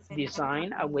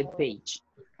 Design a web page.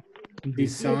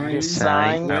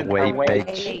 Design a web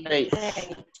page.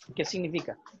 ¿Qué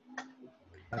significa?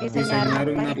 Diseñar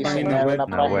una página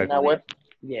web.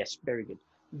 Yes, very good.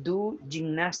 Do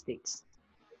gymnastics.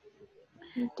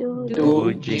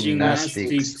 Do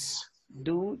gymnastics.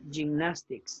 Do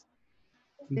gymnastics.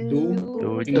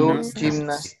 Do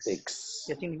gymnastics.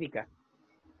 ¿Qué significa?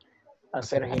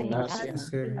 Hacer gimnasia.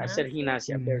 Hacer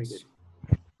gimnasia, very good.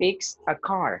 Fix a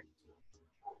car.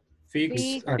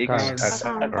 Fix a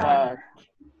car.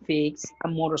 Fix a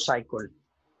motorcycle.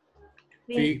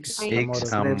 Fix a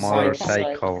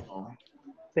motorcycle.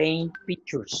 Paint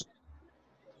pictures.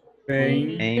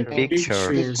 Paint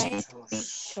pictures.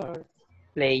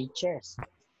 Play chess.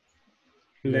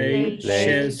 Play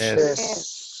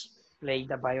chess. Play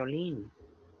the violin.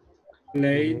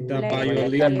 Play the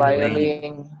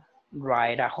violin.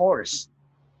 Ride a horse.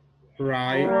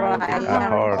 Ride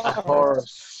A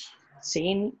horse.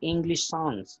 Sing English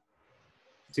songs.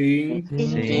 Sing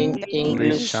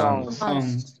English songs.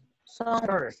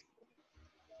 Surf.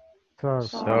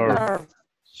 Surf.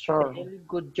 Tell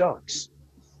good jokes.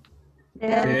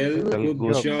 Tell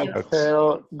good jokes.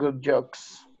 Tell good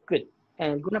jokes. Good.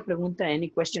 ¿Alguna pregunta? Any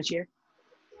questions here?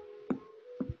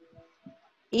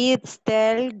 It's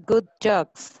tell good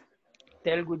jokes.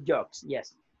 Tell good jokes,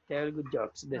 yes. Tell good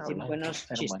jokes. Decir buenos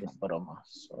chistes.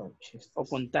 Bromas o chistes. O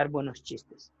contar buenos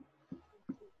chistes.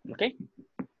 ¿Ok?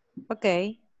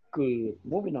 Okay. Good.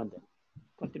 Moving on then.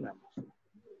 Continuamos.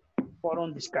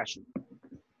 Forum discussion.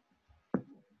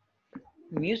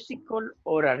 Musical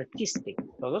or artistic.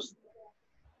 ¿Todos?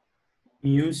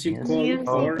 Musical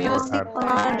or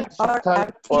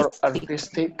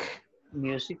artistic.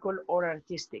 Musical or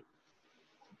artistic.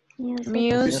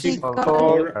 Musical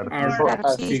or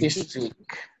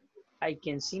artistic. I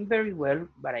can sing very well,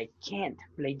 but I can't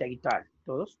play the guitar.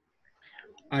 ¿Todos?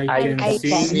 I can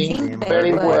sing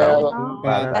very well,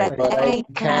 but I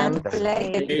can't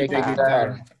play the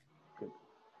guitar.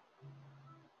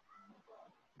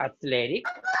 Athletic.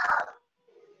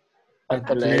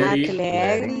 Athletic.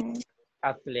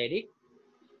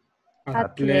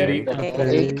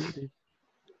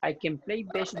 I can play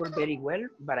baseball very well,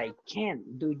 but I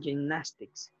can't do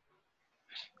gymnastics.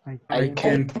 I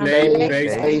can play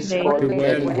baseball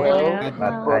very well,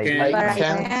 but I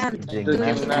can't do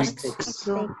gymnastics.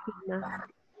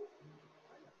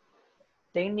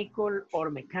 Technical or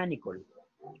mechanical.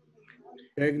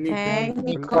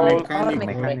 Mechanical.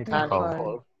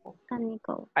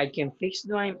 I can fix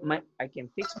my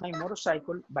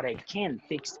motorcycle, but I can't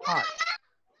fix cars.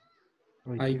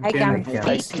 I can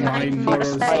fix my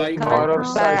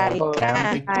motorcycle, but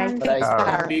I can't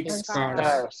fix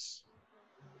cars.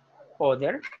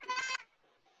 Other.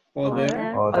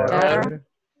 Other.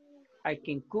 I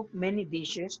can cook many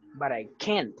dishes, but I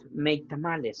can't make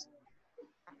tamales.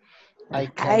 I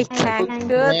can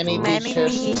cook many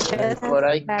dishes, but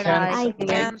I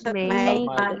can't make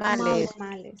tamales.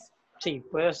 Sí,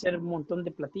 puedo hacer un montón de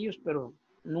platillos, pero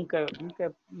nunca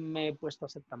me he puesto a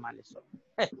hacer tamales.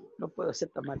 No puedo hacer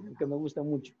tamales, aunque me gusta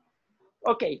mucho.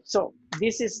 Okay, so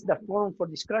this is the forum for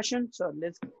discussion. So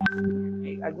let's.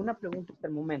 ¿Alguna pregunta hasta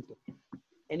el momento?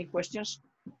 Any questions?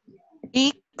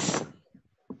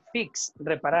 Fix,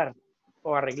 reparar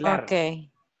o arreglar. Okay.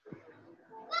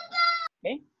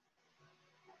 Okay.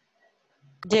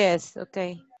 Yes,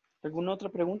 okay. ¿Alguna otra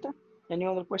pregunta? Any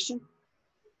other question?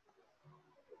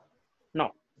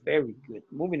 No. Very good.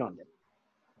 Moving on then.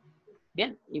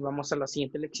 Bien, y vamos a la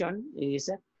siguiente lección. Y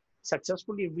dice,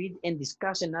 successfully read and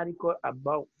discuss an article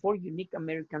about 4 unique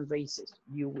American races.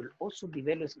 You will also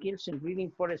develop skills in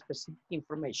reading for specific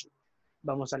information.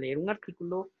 Vamos a leer un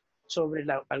artículo sobre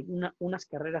unas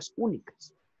carreras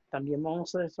únicas. También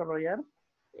vamos a desarrollar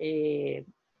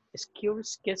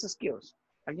skills. ¿Qué es skills?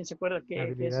 ¿Alguien se acuerda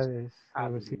qué es?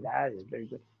 Habilidades. Very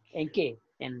good. ¿En qué?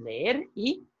 En leer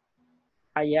y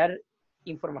hallar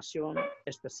información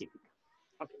específica.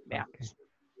 Ok, veamos.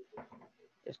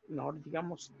 Mejor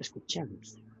digamos,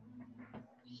 escuchemos.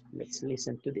 Let's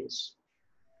listen to this.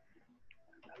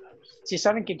 Si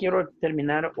saben que quiero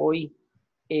terminar hoy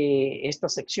esta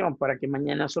sección para que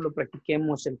mañana solo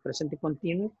practiquemos el presente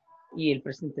continuo y el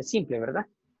presente simple, ¿verdad?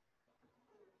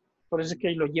 Por eso es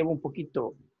que lo llevo un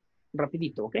poquito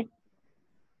rapidito, ¿ok?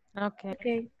 Ok.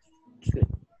 Good.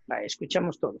 Vale,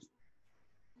 escuchamos todos.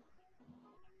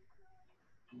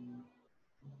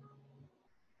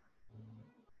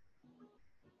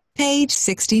 Page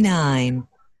 69.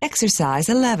 Exercise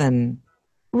 11.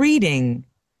 Reading.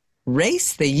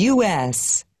 Race the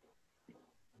U.S.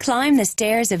 Climb the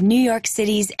stairs of New York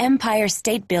City's Empire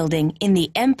State Building in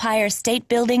the Empire State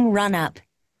Building run-up.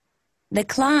 The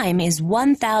climb is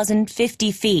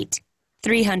 1,050 feet,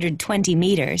 320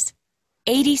 meters,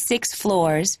 86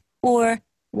 floors, or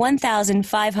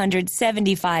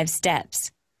 1,575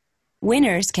 steps.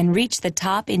 Winners can reach the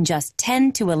top in just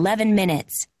 10 to 11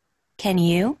 minutes. Can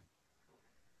you?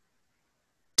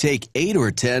 Take 8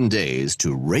 or 10 days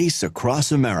to race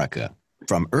across America,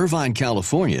 from Irvine,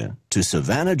 California to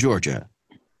Savannah, Georgia.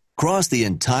 Cross the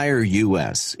entire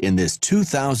U.S. in this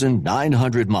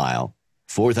 2,900-mile,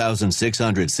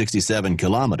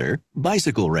 4,667-kilometer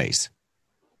bicycle race.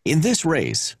 In this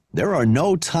race, there are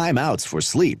no timeouts for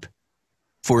sleep.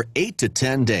 For 8 to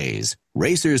 10 days,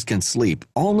 racers can sleep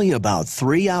only about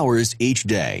 3 hours each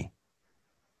day.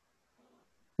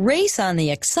 Race on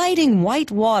the exciting white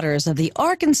waters of the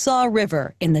Arkansas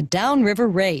River in the downriver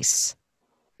race.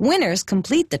 Winners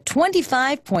complete the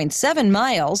 25.7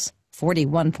 miles,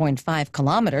 41.5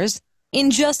 kilometers, in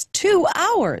just 2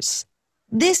 hours.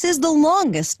 This is the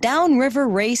longest downriver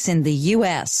race in the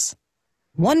U.S.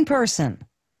 One person,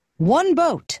 one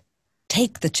boat.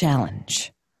 Take the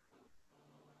challenge.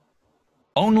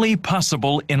 Only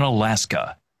possible in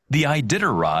Alaska, the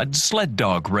Iditarod Sled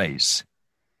Dog Race.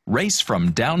 Race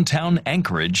from downtown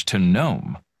Anchorage to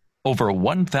Nome, over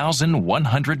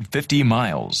 1,150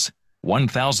 miles,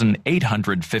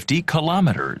 1,850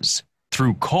 kilometers,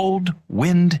 through cold,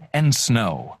 wind, and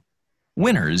snow.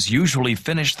 Winners usually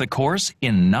finish the course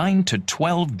in 9 to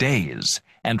 12 days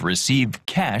and receive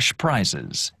cash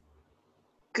prizes.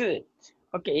 Good.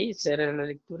 Ok, esa era la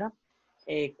lectura.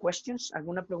 Questions?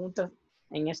 ¿Alguna pregunta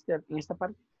en esta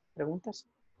parte? ¿Preguntas?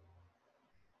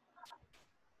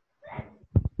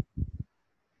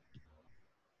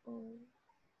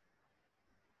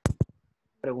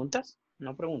 ¿Preguntas?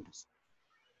 No preguntas.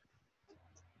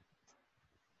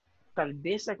 Tal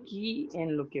vez aquí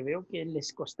en lo que veo que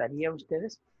les costaría a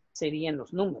ustedes serían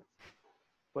los números.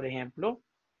 Por ejemplo,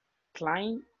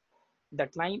 the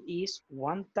climb is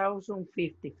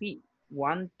 1,050 feet.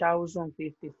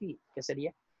 1,050 feet, que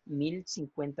sería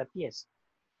 1,050 pies.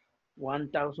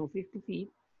 1,050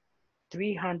 feet,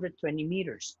 320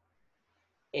 meters,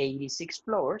 86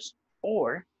 floors,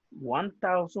 or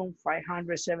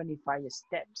 1,575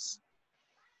 steps.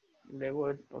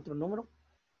 Luego otro número.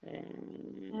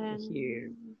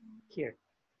 Here.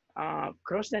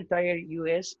 Cross the entire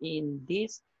U.S. in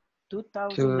this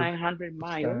 2,900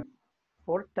 mile,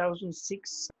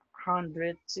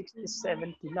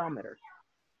 4,667 kilometers.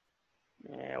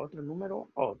 Otro número.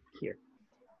 Oh, here.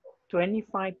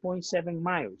 25.7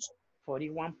 miles,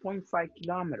 41.5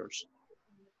 kilometers.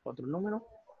 Otro número.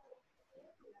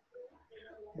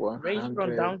 Race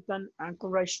from downtown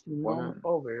Anchorage to Nome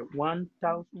over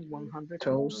 1,150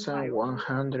 miles.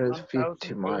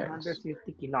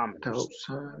 1,850 kilometers.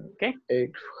 Okay?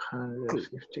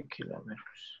 850 kilometers.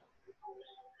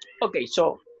 Okay,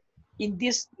 so in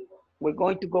this, we're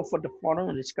going to go for the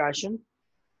following discussion.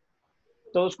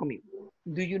 Todos conmigo.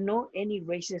 Do you know any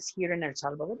races here in El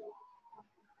Salvador?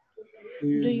 Do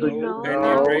you know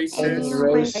any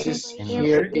races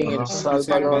here in El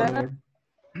Salvador?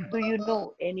 Do you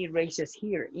know any races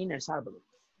here in El Salvador?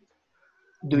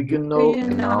 Do you know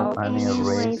any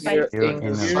race here in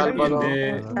El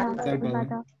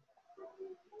Salvador?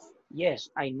 Yes,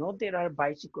 I know there are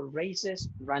bicycle races,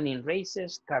 running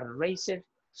races, car races,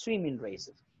 swimming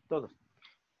races. Todos.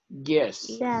 Yes.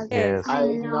 Yes.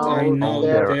 I know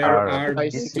there are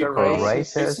bicycle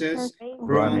races,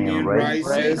 running races,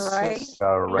 races,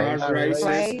 car car races,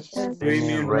 races, swimming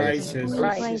swimming races.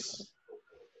 races.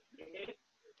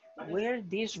 Where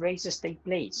these races take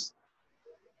place?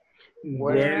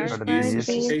 Where Where these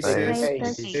these races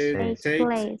races take take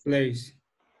place. place.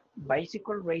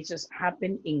 Bicycle races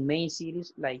happen in main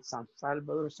cities like San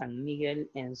Salvador, San Miguel,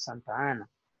 and Santa Ana.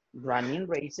 Running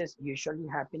races usually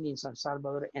happen in San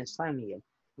Salvador and San Miguel.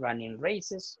 Running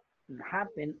races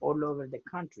happen all over the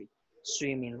country.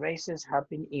 Swimming races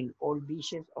happen in all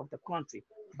beaches of the country,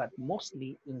 but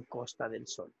mostly in Costa del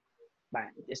Sol.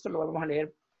 Va, esto lo vamos a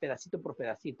leer pedacito por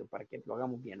pedacito para que lo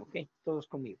hagamos bien, ¿ok? Todos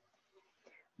conmigo.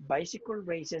 Bicycle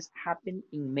races happen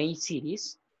in main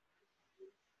cities.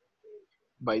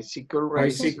 Bicycle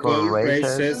Bicycle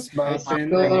races happen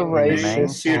Bicycle in main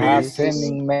races cities happen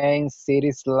in main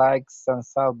cities like San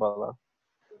Salvador.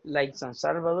 Like San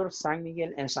Salvador, San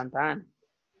Miguel, and Santa Ana.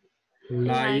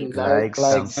 like Like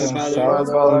San Salvador,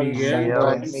 Salvador, San Miguel,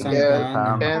 San and Santa Miguel,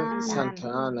 Ana. and Santa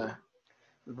Ana.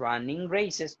 Running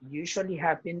races usually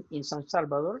happen in San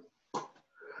Salvador.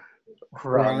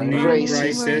 Running Running races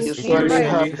races usually usually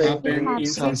happen happen in in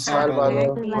San San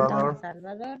Salvador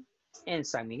Salvador And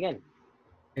San Miguel.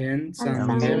 and And San San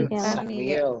Miguel. Miguel. San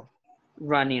Miguel.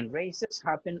 Running races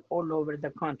happen all over the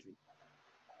country.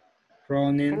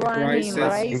 Running Running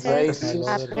races races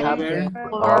happen over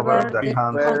all the over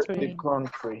country. the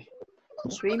country.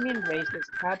 Swimming races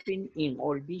happen in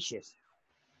all beaches.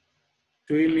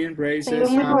 Swimming races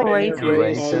Swimming happen Swimming in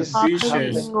races all races happen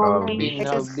beaches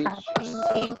in happen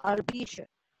all in all beaches beaches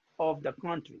Of the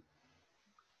country,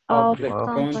 of the the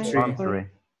country, country,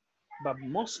 but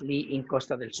mostly in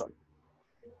Costa del Sol.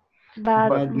 but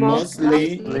but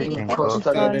mostly mostly in in Costa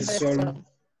Costa del del Sol. Sol.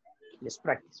 Let's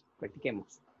practice.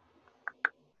 Practiquemos.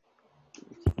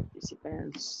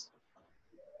 Participants.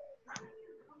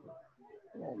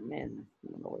 Oh man,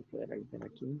 no lo voy a poder editar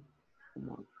aquí. Come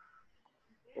on.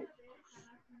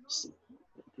 Sí,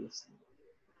 please.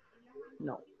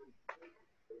 No,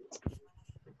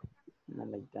 not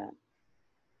like that.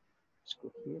 Let's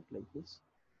go here like this.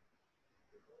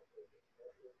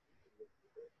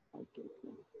 Okay.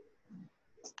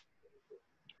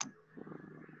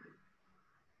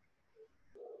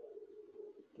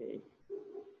 Okay.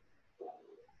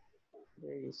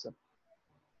 There is a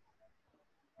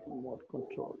remote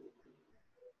control.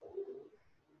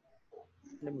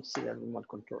 Let me see the remote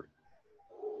control.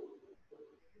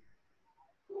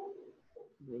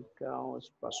 Breakouts,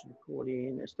 pass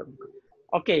recording, stop recording.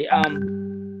 Okay,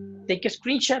 take a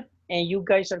screenshot and you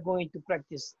guys are going to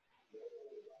practice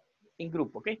in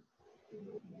group, okay?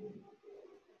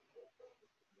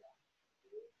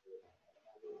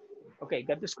 Okay,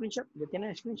 got the screenshot? ¿Ya tienen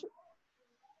el screenshot?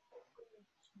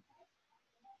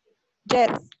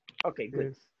 Yes. Okay,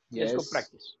 good. Yes. Let's go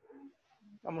practice.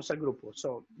 Vamos al grupo.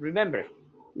 So remember,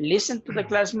 listen to the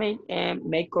classmate and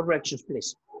make corrections,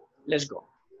 please. Let's go.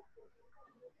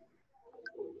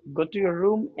 Go to your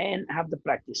room and have the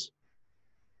practice.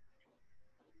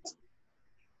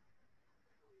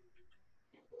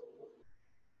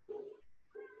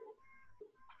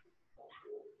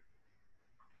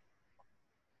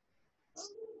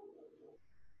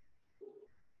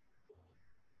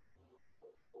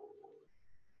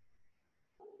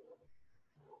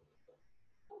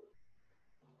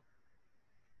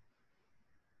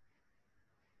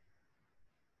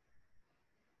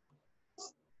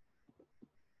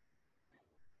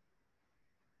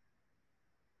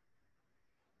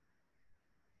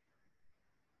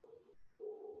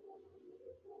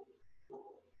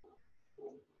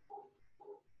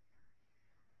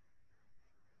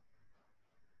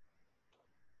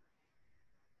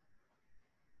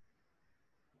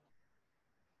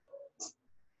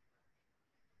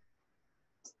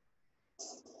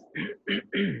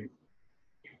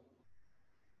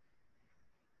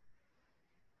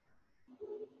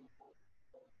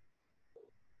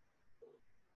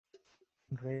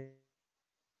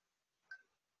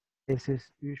 Races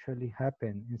usually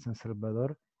happen in San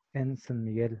Salvador and San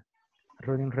Miguel.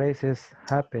 Running races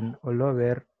happen all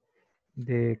over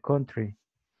the country.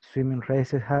 Swimming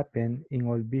races happen in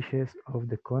all beaches of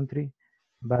the country,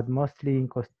 but mostly in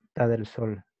Costa del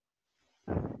Sol.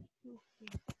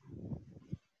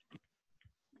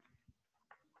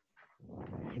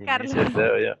 Carlos.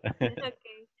 Okay.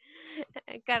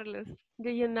 Carlos, do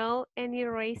you know any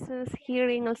races here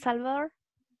in El Salvador?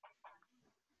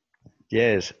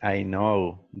 Yes, I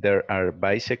know. There are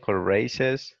bicycle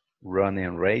races,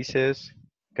 running races,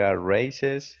 car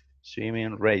races,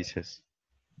 swimming races.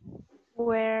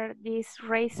 Where these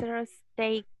races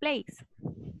take place?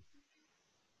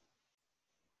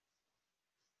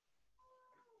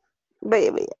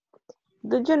 Vaya, vaya.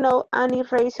 Do you know any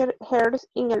racer hairs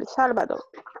in El Salvador?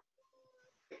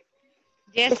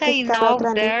 Yes, Es que I está la know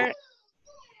otra niña. there.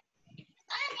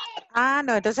 Ah,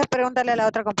 no, entonces pregúntale a la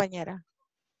otra compañera.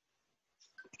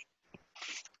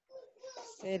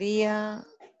 Sería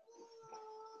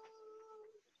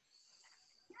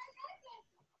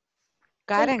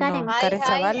Karen, Karen. no, Hi, Karen hi,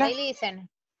 Zavala. I listen.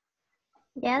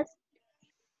 Yes.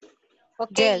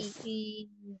 Okay, Yes.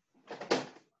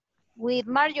 with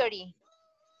Marjorie.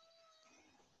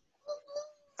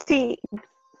 Sí.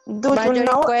 Do you Marjorie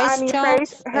know any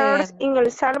race questions hairs in El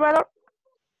Salvador?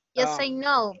 Yes, I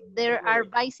know. There are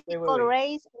bicycle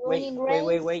race, running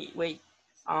race. Wait.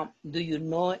 Do you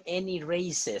know any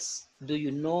races? Do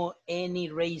you know any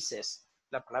races?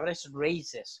 La palabra es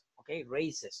races, okay?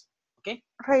 Races, okay?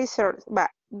 Racers.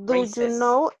 Do you Races.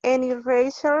 know any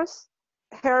racers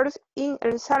hairs in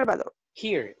El Salvador?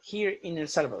 Here in El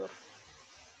Salvador.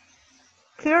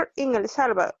 Here in El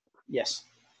Salvador. Yes.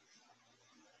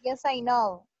 Yes, I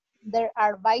know. There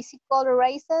are bicycle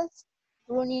races,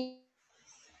 running.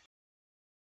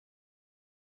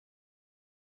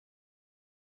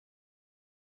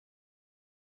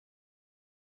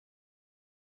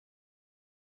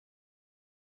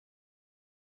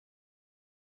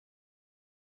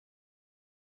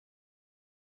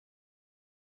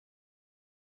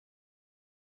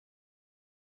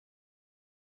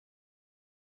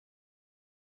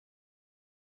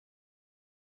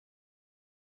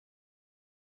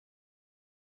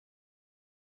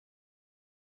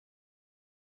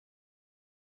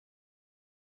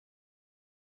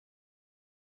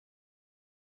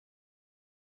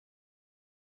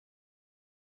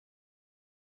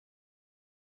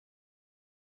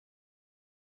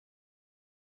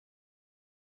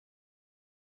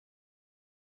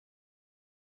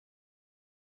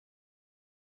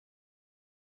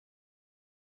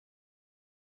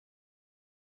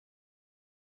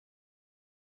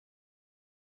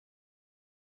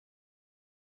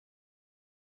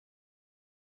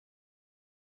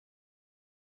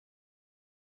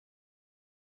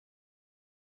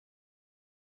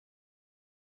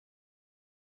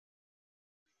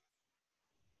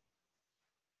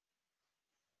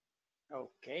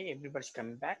 Okay, everybody's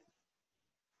coming back.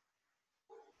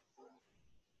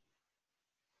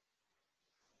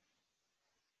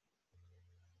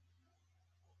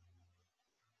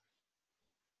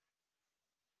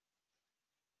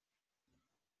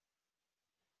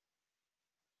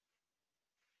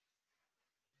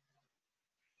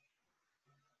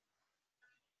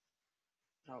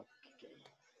 Okay.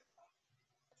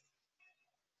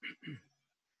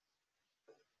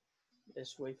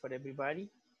 Let's wait for everybody.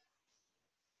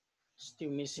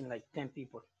 Still missing like 10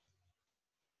 people.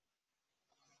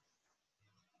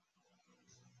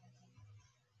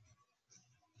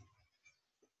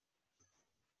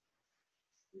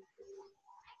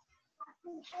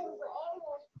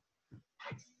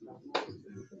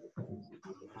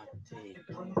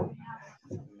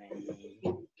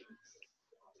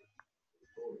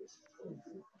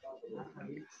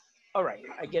 All right,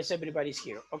 I guess everybody's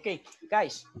here. Okay,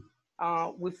 guys,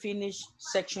 we finished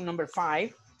section number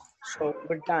 5, so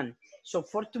we're done. So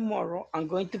for tomorrow, I'm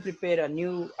going to prepare a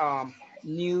new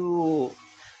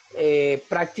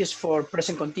practice for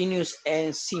present continuous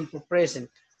and simple present.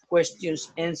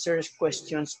 Questions, answers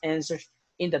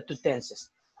in the two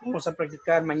tenses. Vamos a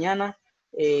practicar mañana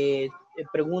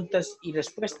preguntas y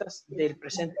respuestas del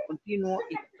presente continuo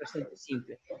y del presente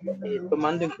simple,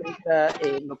 tomando en cuenta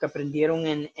lo que aprendieron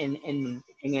en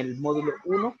el módulo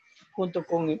 1 junto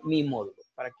con mi módulo,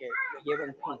 para que lo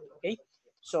lleven juntos, ¿ok?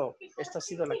 So, esta ha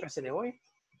sido la clase de hoy.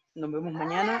 Nos vemos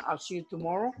mañana. I'll see you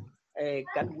tomorrow.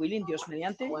 God willing, Dios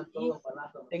mediante. Y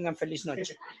tengan feliz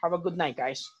noche. Have a good night,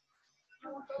 guys.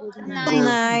 Good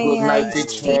night,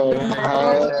 teacher.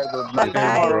 Good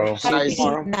night,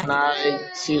 bro.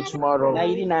 Night. See you tomorrow.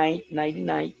 Nighty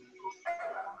night.